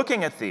as we were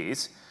looking at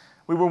these,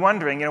 we were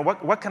wondering,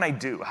 what can I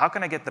do? How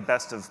can I get the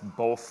best of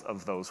both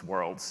of those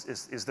worlds?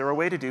 Is there a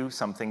way to do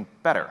something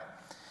better?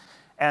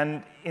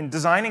 And in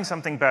designing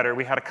something better,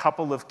 we had a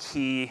couple of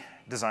key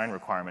design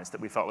requirements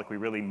that we felt like we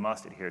really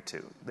must adhere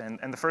to.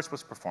 And the first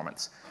was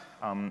performance.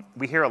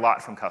 We hear a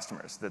lot from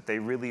customers that they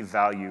really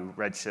value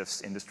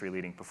Redshift's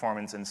industry-leading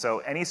performance. And so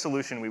any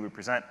solution we would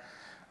present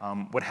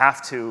would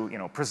have to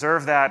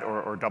preserve that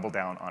or double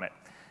down on it.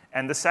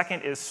 And the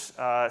second is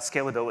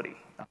scalability.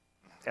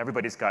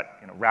 Everybody's got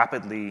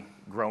rapidly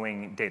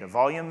growing data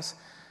volumes.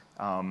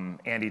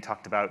 Andy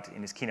talked about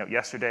in his keynote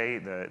yesterday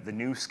the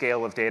new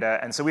scale of data.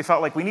 And so we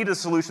felt like we needed a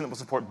solution that will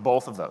support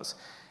both of those.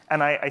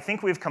 And I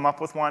think we've come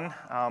up with one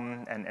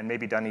and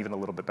maybe done even a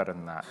little bit better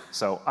than that.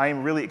 So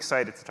I'm really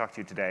excited to talk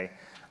to you today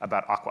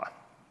about Aqua.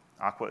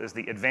 Aqua is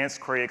the advanced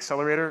query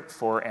accelerator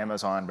for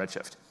Amazon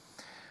Redshift.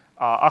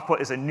 Aqua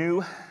is a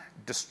new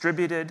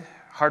distributed,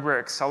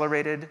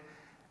 hardware-accelerated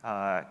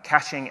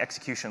caching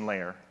execution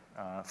layer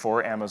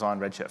for Amazon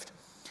Redshift.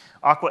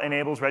 Aqua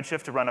enables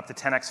Redshift to run up to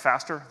 10x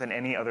faster than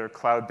any other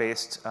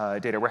cloud-based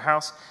data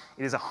warehouse.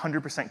 It is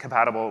 100%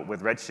 compatible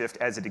with Redshift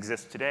as it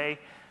exists today,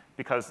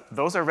 because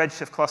those are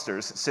Redshift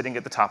clusters sitting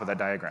at the top of that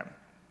diagram.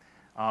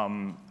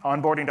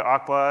 Onboarding to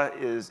Aqua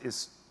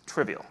is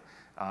trivial.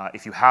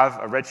 If you have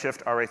a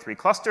Redshift RA3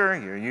 cluster,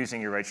 you're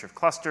using your Redshift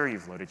cluster,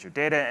 you've loaded your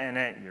data in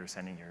it, you're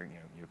sending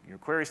your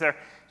queries there,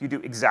 you do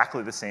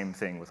exactly the same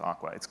thing with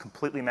Aqua. It's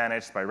completely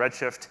managed by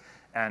Redshift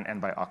and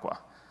by Aqua.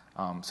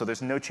 So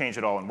there's no change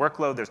at all in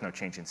workload, there's no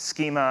change in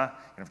schema,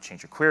 you don't have to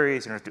change your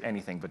queries, you don't have to do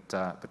anything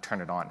but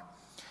turn it on.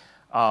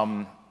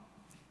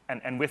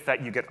 And with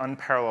that, you get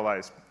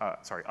unparalleled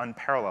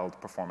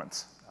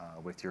performance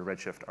with your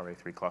Redshift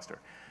RA3 cluster.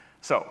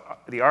 So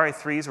the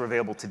RA3s are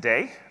available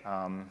today.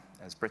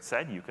 As Britt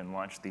said, you can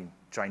launch the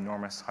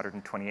ginormous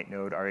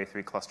 128-node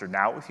RA3 cluster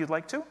now if you'd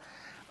like to.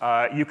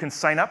 You can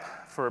sign up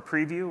for a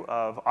preview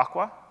of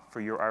Aqua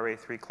for your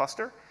RA3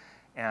 cluster,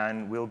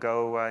 and we'll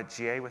go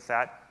GA with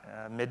that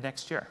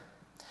mid-next year.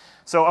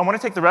 So I want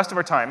to take the rest of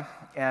our time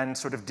and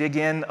sort of dig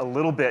in a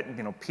little bit,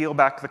 peel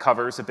back the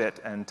covers a bit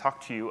and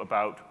talk to you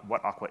about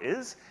what Aqua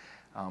is,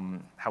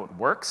 how it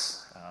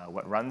works,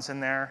 what runs in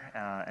there,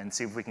 and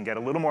see if we can get a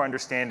little more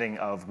understanding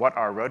of what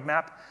our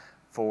roadmap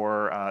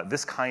for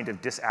this kind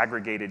of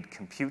disaggregated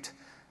compute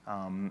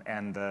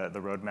and the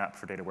roadmap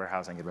for data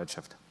warehousing at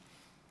Redshift.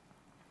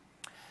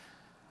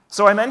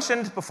 So I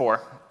mentioned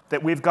before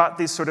that we've got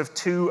these sort of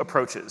two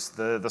approaches,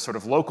 the sort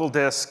of local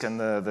disk and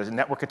the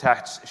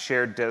network-attached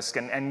shared disk,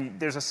 and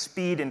there's a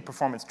speed and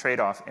performance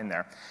trade-off in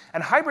there.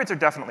 And hybrids are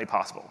definitely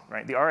possible,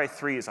 right? The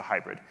RA3 is a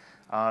hybrid,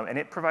 and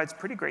it provides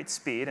pretty great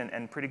speed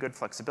and pretty good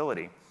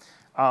flexibility.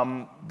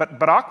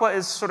 But Aqua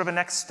is sort of a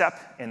next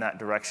step in that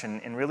direction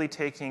in really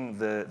taking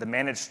the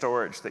managed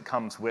storage that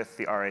comes with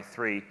the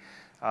RA3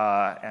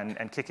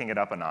 and kicking it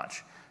up a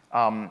notch.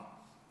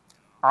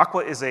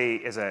 Aqua is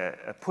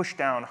a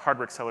push-down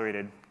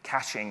hardware-accelerated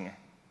caching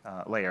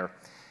layer.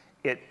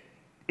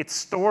 It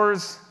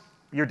stores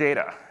your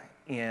data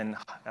in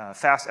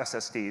fast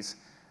SSDs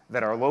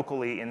that are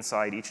locally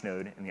inside each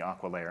node in the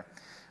Aqua layer.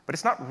 But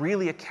it's not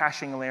really a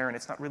caching layer, and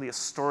it's not really a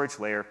storage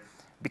layer,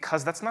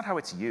 because that's not how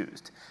it's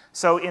used.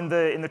 So in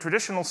the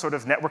traditional sort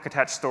of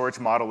network-attached storage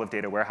model of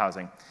data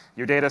warehousing,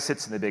 your data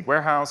sits in the big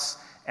warehouse,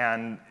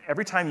 and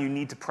every time you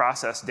need to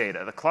process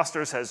data, the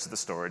cluster says to the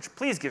storage,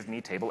 please give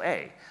me table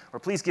A, or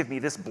please give me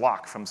this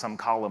block from some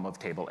column of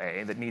table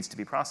A that needs to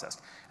be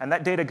processed. And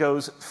that data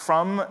goes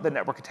from the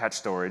network-attached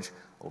storage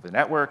over the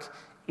network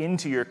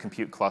into your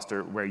compute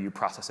cluster where you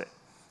process it.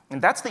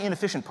 And that's the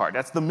inefficient part.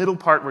 That's the middle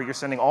part where you're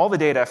sending all the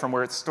data from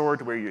where it's stored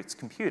to where it's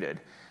computed.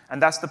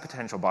 And that's the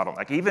potential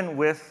bottleneck. Even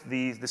with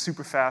the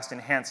super fast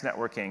enhanced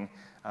networking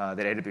that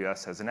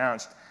AWS has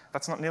announced,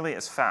 that's not nearly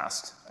as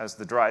fast as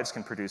the drives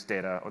can produce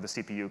data or the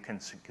CPU can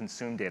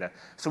consume data.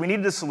 So we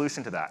needed a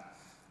solution to that.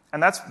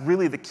 And that's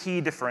really the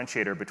key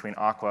differentiator between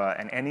Aqua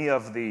and any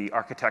of the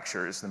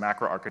architectures, the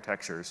macro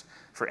architectures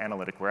for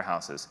analytic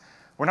warehouses.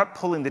 We're not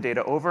pulling the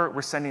data over,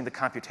 we're sending the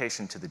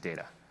computation to the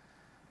data.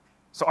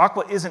 So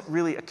Aqua isn't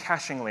really a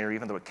caching layer,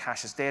 even though it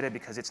caches data,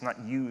 because it's not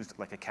used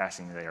like a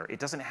caching layer. It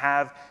doesn't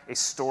have a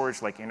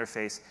storage-like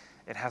interface.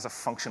 It has a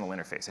functional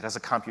interface. It has a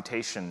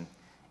computation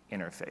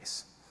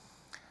interface.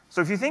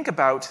 So if you think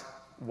about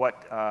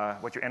what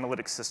your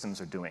analytics systems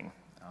are doing,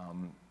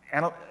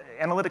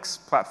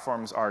 analytics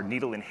platforms are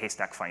needle in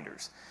haystack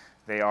finders.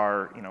 They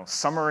are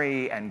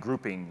summary and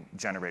grouping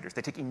generators.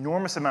 They take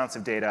enormous amounts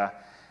of data,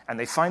 and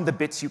they find the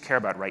bits you care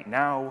about right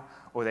now,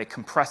 or they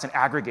compress and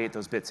aggregate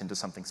those bits into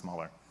something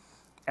smaller.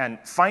 And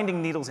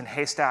finding needles in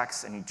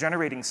haystacks and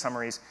generating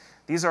summaries,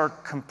 these are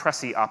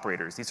compressee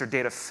operators. These are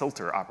data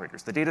filter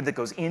operators. The data that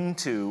goes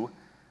into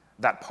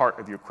that part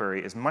of your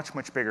query is much,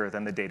 much bigger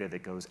than the data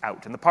that goes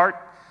out. And the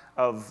part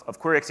of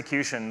query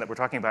execution that we're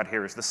talking about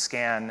here is the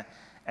scan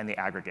and the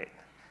aggregate.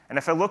 And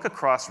if I look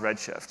across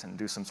Redshift and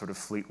do some sort of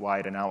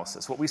fleet-wide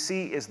analysis, what we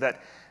see is that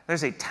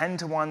there's a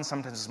 10-to-1,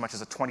 sometimes as much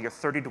as a 20 or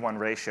 30-to-1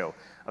 ratio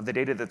of the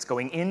data that's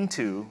going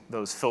into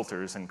those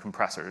filters and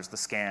compressors, the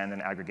scan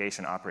and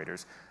aggregation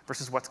operators,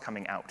 versus what's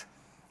coming out.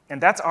 And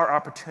that's our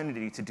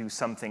opportunity to do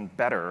something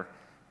better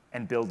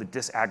and build a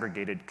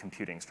disaggregated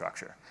computing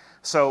structure.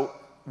 So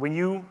when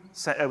you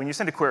send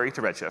a query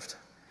to Redshift,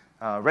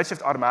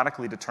 Redshift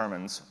automatically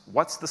determines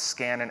what's the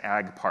scan and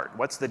ag part,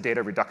 what's the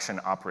data reduction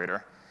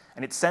operator,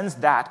 and it sends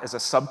that as a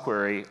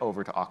subquery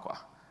over to Aqua.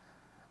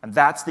 And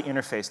that's the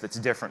interface that's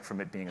different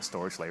from it being a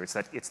storage layer.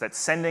 It's that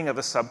sending of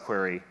a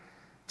subquery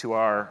to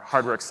our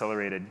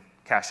hardware-accelerated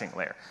caching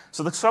layer.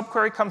 So the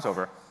subquery comes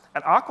over,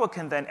 and Aqua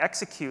can then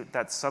execute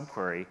that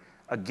subquery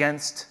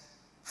against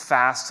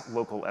fast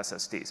local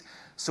SSDs.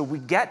 So we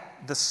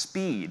get the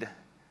speed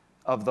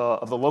of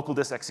the local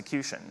disk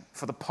execution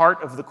for the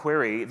part of the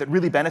query that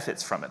really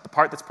benefits from it, the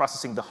part that's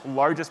processing the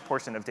largest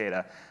portion of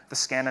data, the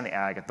scan and the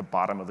ag at the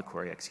bottom of the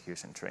query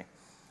execution tree.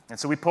 And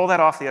so we pull that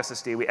off the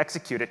SSD, we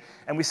execute it,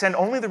 and we send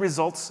only the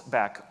results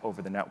back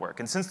over the network.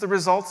 And since the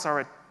results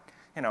are at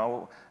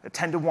a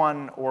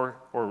 10-to-1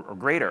 or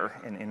greater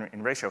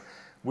in ratio,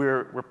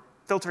 we're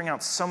filtering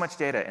out so much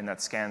data in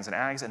that scans and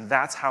ags, and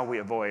that's how we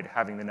avoid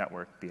having the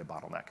network be a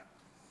bottleneck.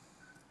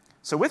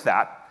 So with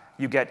that,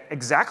 you get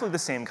exactly the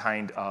same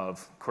kind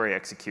of query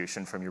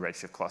execution from your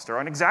Redshift cluster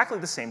on exactly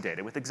the same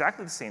data with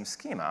exactly the same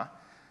schema,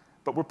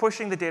 but we're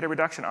pushing the data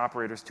reduction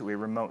operators to a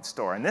remote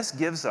store. And this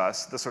gives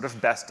us the sort of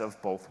best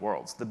of both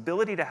worlds, the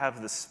ability to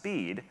have the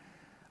speed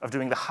of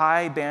doing the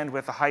high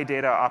bandwidth, the high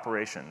data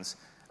operations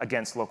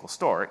against local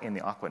store in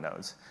the Aqua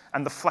nodes,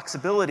 and the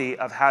flexibility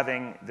of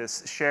having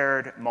this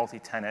shared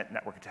multi-tenant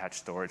network-attached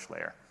storage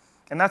layer.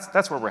 And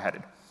that's where we're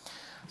headed.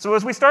 So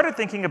as we started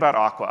thinking about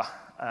Aqua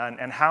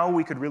and how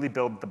we could really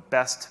build the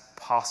best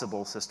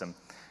possible system,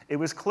 it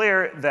was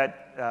clear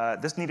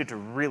that this needed to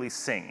really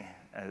sing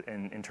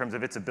in terms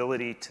of its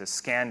ability to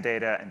scan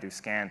data and do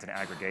scans and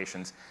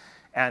aggregations.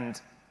 And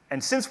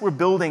since we're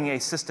building a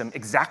system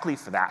exactly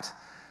for that,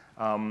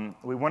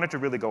 we wanted to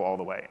really go all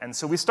the way. And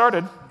so we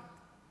started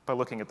by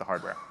looking at the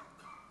hardware.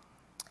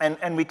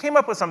 And we came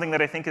up with something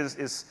that I think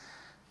is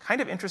kind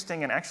of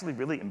interesting and actually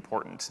really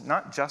important,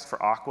 not just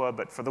for Aqua,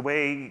 but for the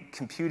way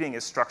computing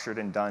is structured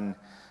and done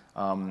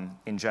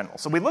in general.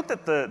 So we looked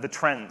at the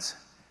trends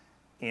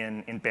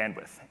in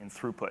bandwidth, in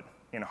throughput,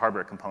 in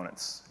hardware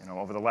components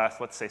over the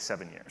last, let's say,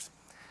 7 years.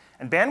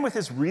 And bandwidth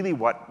is really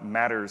what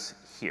matters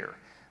here.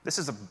 This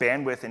is a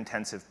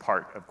bandwidth-intensive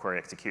part of query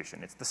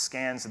execution. It's the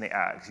scans and the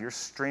ags. You're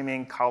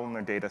streaming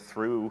columnar data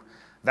through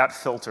that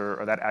filter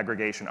or that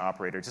aggregation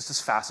operator just as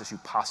fast as you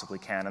possibly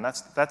can. And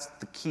that's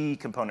the key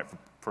component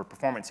for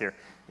performance here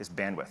is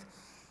bandwidth.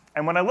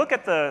 And when I look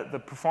at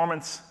the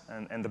performance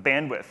and the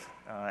bandwidth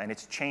and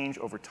its change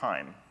over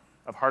time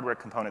of hardware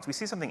components, we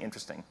see something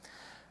interesting.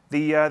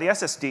 The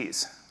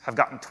SSDs have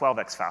gotten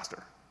 12x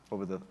faster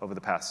over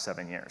the past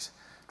 7 years.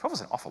 12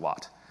 is an awful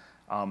lot.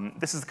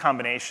 This is a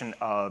combination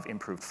of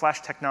improved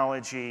flash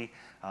technology,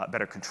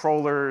 better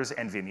controllers,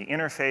 NVMe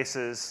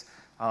interfaces,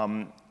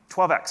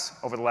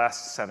 12x over the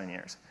last 7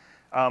 years.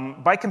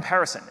 By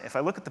comparison, if I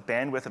look at the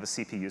bandwidth of a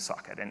CPU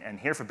socket, and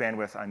here for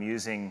bandwidth I'm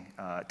using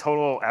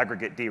total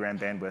aggregate DRAM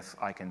bandwidth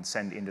I can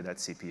send into that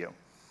CPU.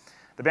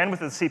 The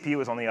bandwidth of the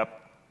CPU is only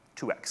up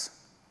 2x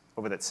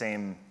over that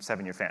same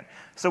 7-year fan.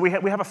 So we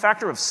have a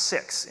factor of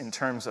 6 in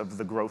terms of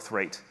the growth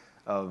rate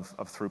of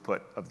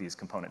throughput of these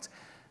components.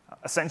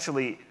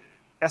 Essentially,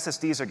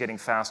 SSDs are getting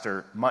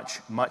faster, much,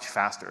 much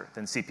faster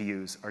than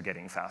CPUs are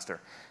getting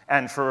faster.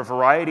 And for a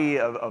variety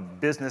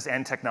of business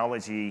and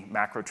technology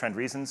macro trend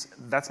reasons,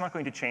 that's not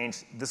going to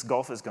change. This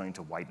gulf is going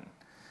to widen.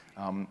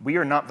 We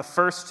are not the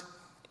first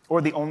or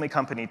the only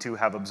company to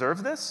have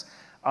observed this.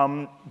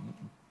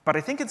 But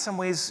I think in some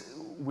ways,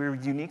 we're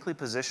uniquely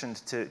positioned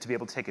to be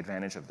able to take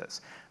advantage of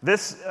this.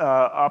 This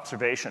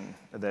observation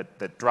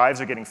that drives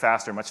are getting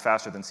faster, much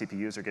faster than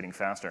CPUs are getting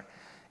faster,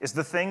 is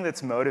the thing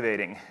that's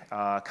motivating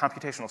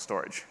computational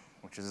storage,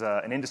 which is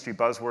an industry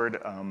buzzword.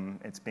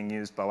 It's being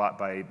used a lot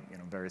by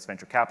various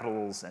venture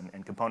capitals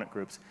and component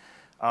groups.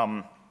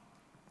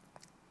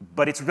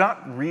 But it's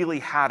not really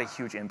had a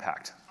huge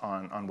impact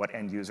on what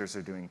end users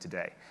are doing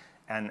today.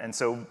 And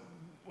so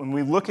when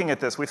we're looking at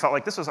this, we felt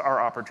like this was our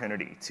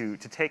opportunity to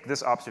take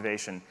this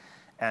observation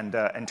and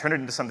turn it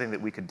into something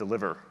that we could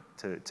deliver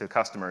to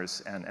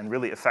customers and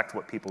really affect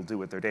what people do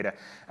with their data.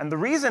 And the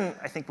reason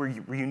I think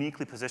we're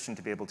uniquely positioned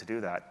to be able to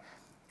do that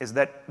is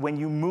that when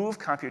you move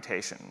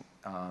computation,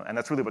 and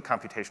that's really what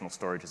computational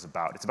storage is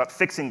about. It's about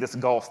fixing this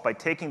gulf by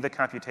taking the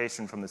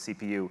computation from the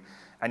CPU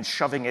and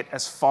shoving it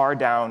as far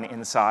down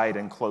inside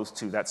and close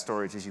to that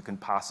storage as you can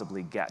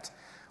possibly get.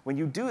 When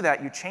you do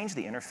that, you change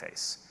the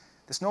interface.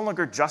 This no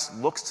longer just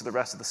looks to the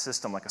rest of the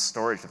system like a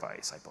storage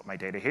device. I put my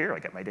data here, I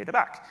get my data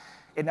back.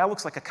 It now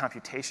looks like a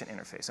computation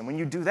interface. And when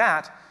you do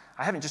that,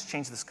 I haven't just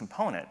changed this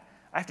component.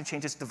 I have to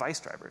change its device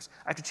drivers.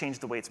 I have to change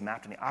the way it's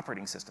mapped in the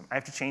operating system. I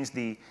have to change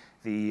the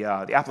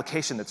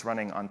application that's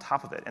running on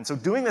top of it. And so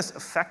doing this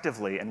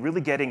effectively and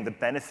really getting the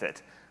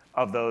benefit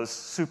of those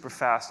super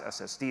fast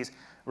SSDs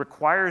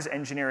requires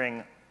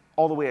engineering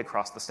all the way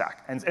across the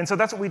stack. And so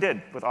that's what we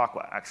did with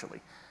Aqua, actually.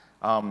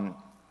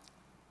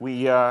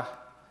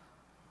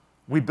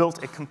 We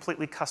built a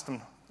completely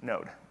custom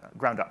node,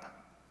 ground up.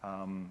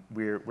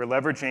 We're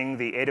leveraging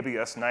the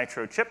AWS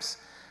Nitro chips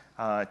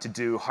to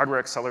do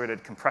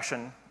hardware-accelerated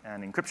compression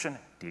and encryption,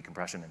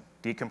 decompression and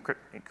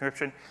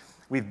decryption.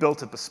 We've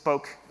built a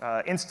bespoke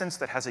instance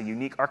that has a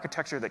unique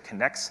architecture that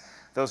connects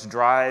those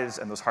drives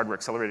and those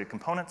hardware-accelerated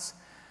components.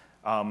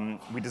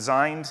 We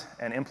designed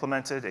and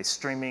implemented a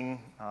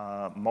streaming,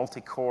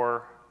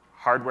 multi-core,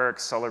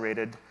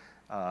 hardware-accelerated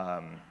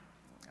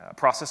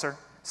processor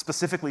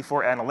specifically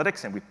for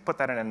analytics, and we put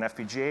that in an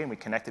FPGA, and we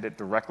connected it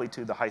directly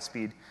to the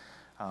high-speed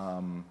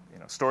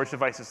storage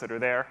devices that are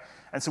there.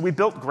 And so we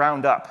built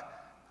ground up,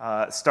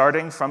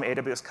 starting from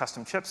AWS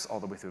custom chips all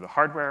the way through the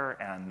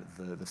hardware and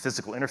the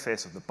physical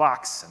interface of the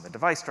box and the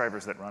device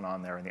drivers that run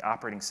on there and the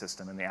operating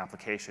system and the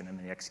application and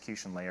the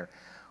execution layer,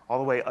 all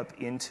the way up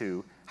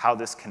into how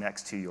this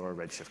connects to your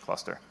Redshift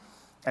cluster.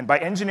 And by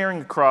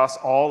engineering across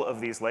all of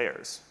these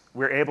layers,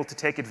 we're able to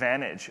take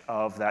advantage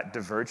of that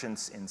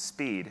divergence in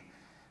speed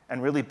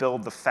and really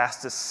build the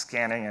fastest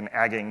scanning and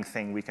agging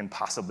thing we can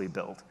possibly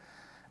build.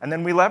 And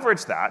then we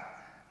leverage that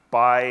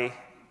by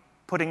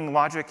putting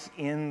logic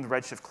in the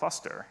Redshift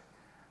cluster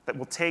that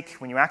will take,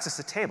 when you access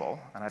a table,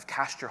 and I've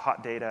cached your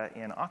hot data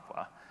in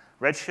Aqua,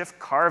 Redshift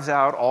carves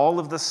out all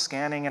of the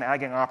scanning and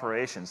agging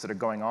operations that are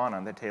going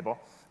on the table,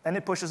 and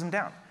it pushes them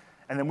down.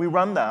 And then we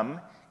run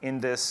them in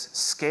this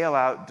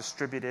scale-out,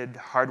 distributed,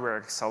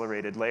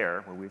 hardware-accelerated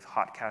layer where we've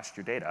hot cached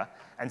your data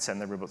and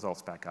send the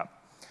results back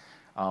up.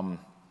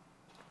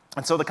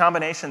 And so the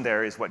combination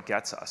there is what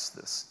gets us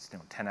this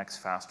 10x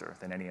faster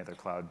than any other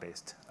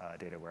cloud-based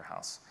data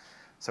warehouse.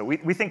 So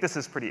we think this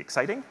is pretty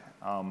exciting.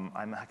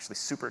 I'm actually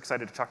super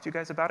excited to talk to you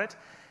guys about it.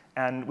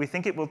 And we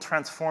think it will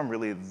transform,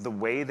 really, the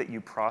way that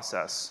you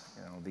process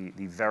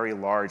the very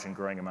large and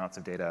growing amounts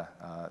of data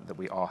that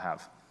we all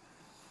have.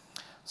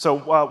 So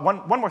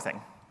one more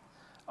thing.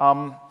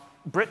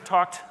 Britt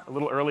talked a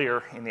little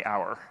earlier in the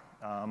hour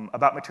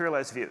about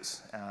materialized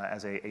views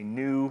as a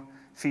new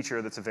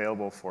feature that's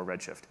available for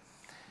Redshift.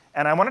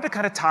 And I wanted to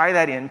kind of tie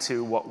that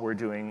into what we're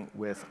doing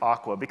with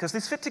Aqua, because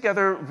these fit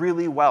together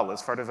really well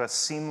as part of a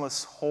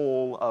seamless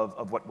whole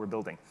of what we're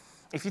building.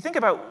 If you think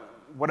about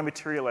what a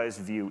materialized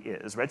view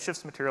is,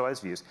 Redshift's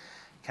materialized views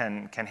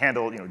can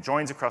handle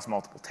joins across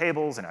multiple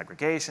tables and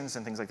aggregations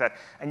and things like that.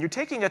 And you're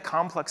taking a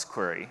complex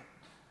query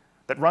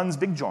that runs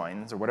big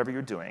joins, or whatever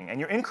you're doing, and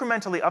you're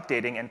incrementally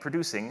updating and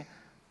producing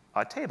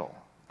a table.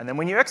 And then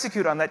when you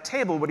execute on that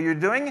table, what are you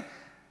doing?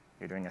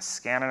 You're doing a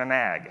scan and an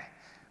ag.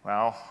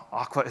 Well,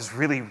 Aqua is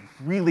really,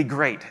 really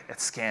great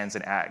at scans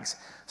and ags.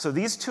 So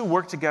these two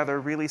work together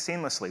really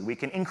seamlessly. We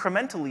can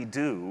incrementally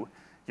do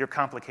your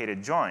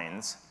complicated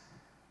joins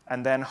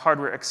and then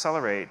hardware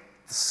accelerate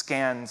the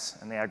scans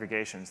and the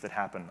aggregations that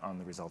happen on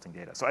the resulting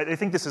data. So I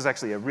think this is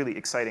actually a really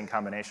exciting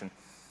combination.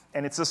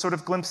 And it's a sort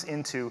of glimpse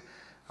into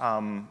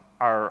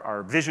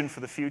our vision for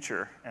the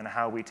future and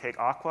how we take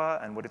Aqua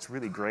and what it's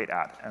really great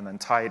at and then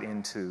tie it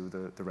into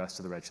the rest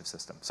of the Redshift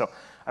system. So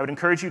I would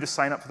encourage you to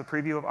sign up for the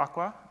preview of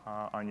Aqua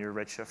on your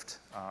Redshift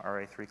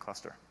RA3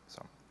 cluster.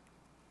 So.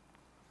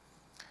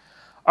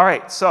 All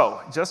right,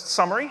 so just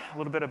summary, a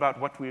little bit about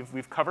what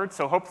we've covered.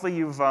 So hopefully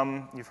you've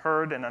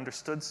heard and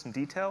understood some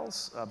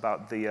details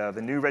about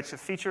the new Redshift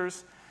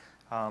features,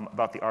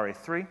 about the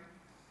RA3,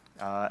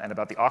 and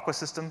about the Aqua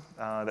system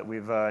that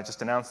we've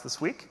just announced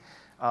this week.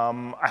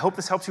 I hope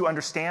this helps you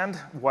understand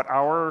what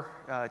our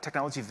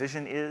technology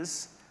vision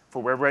is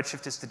for where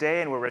Redshift is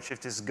today and where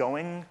Redshift is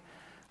going,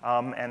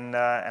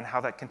 and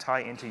how that can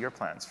tie into your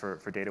plans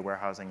for data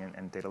warehousing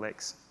and data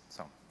lakes.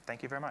 So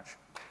thank you very much.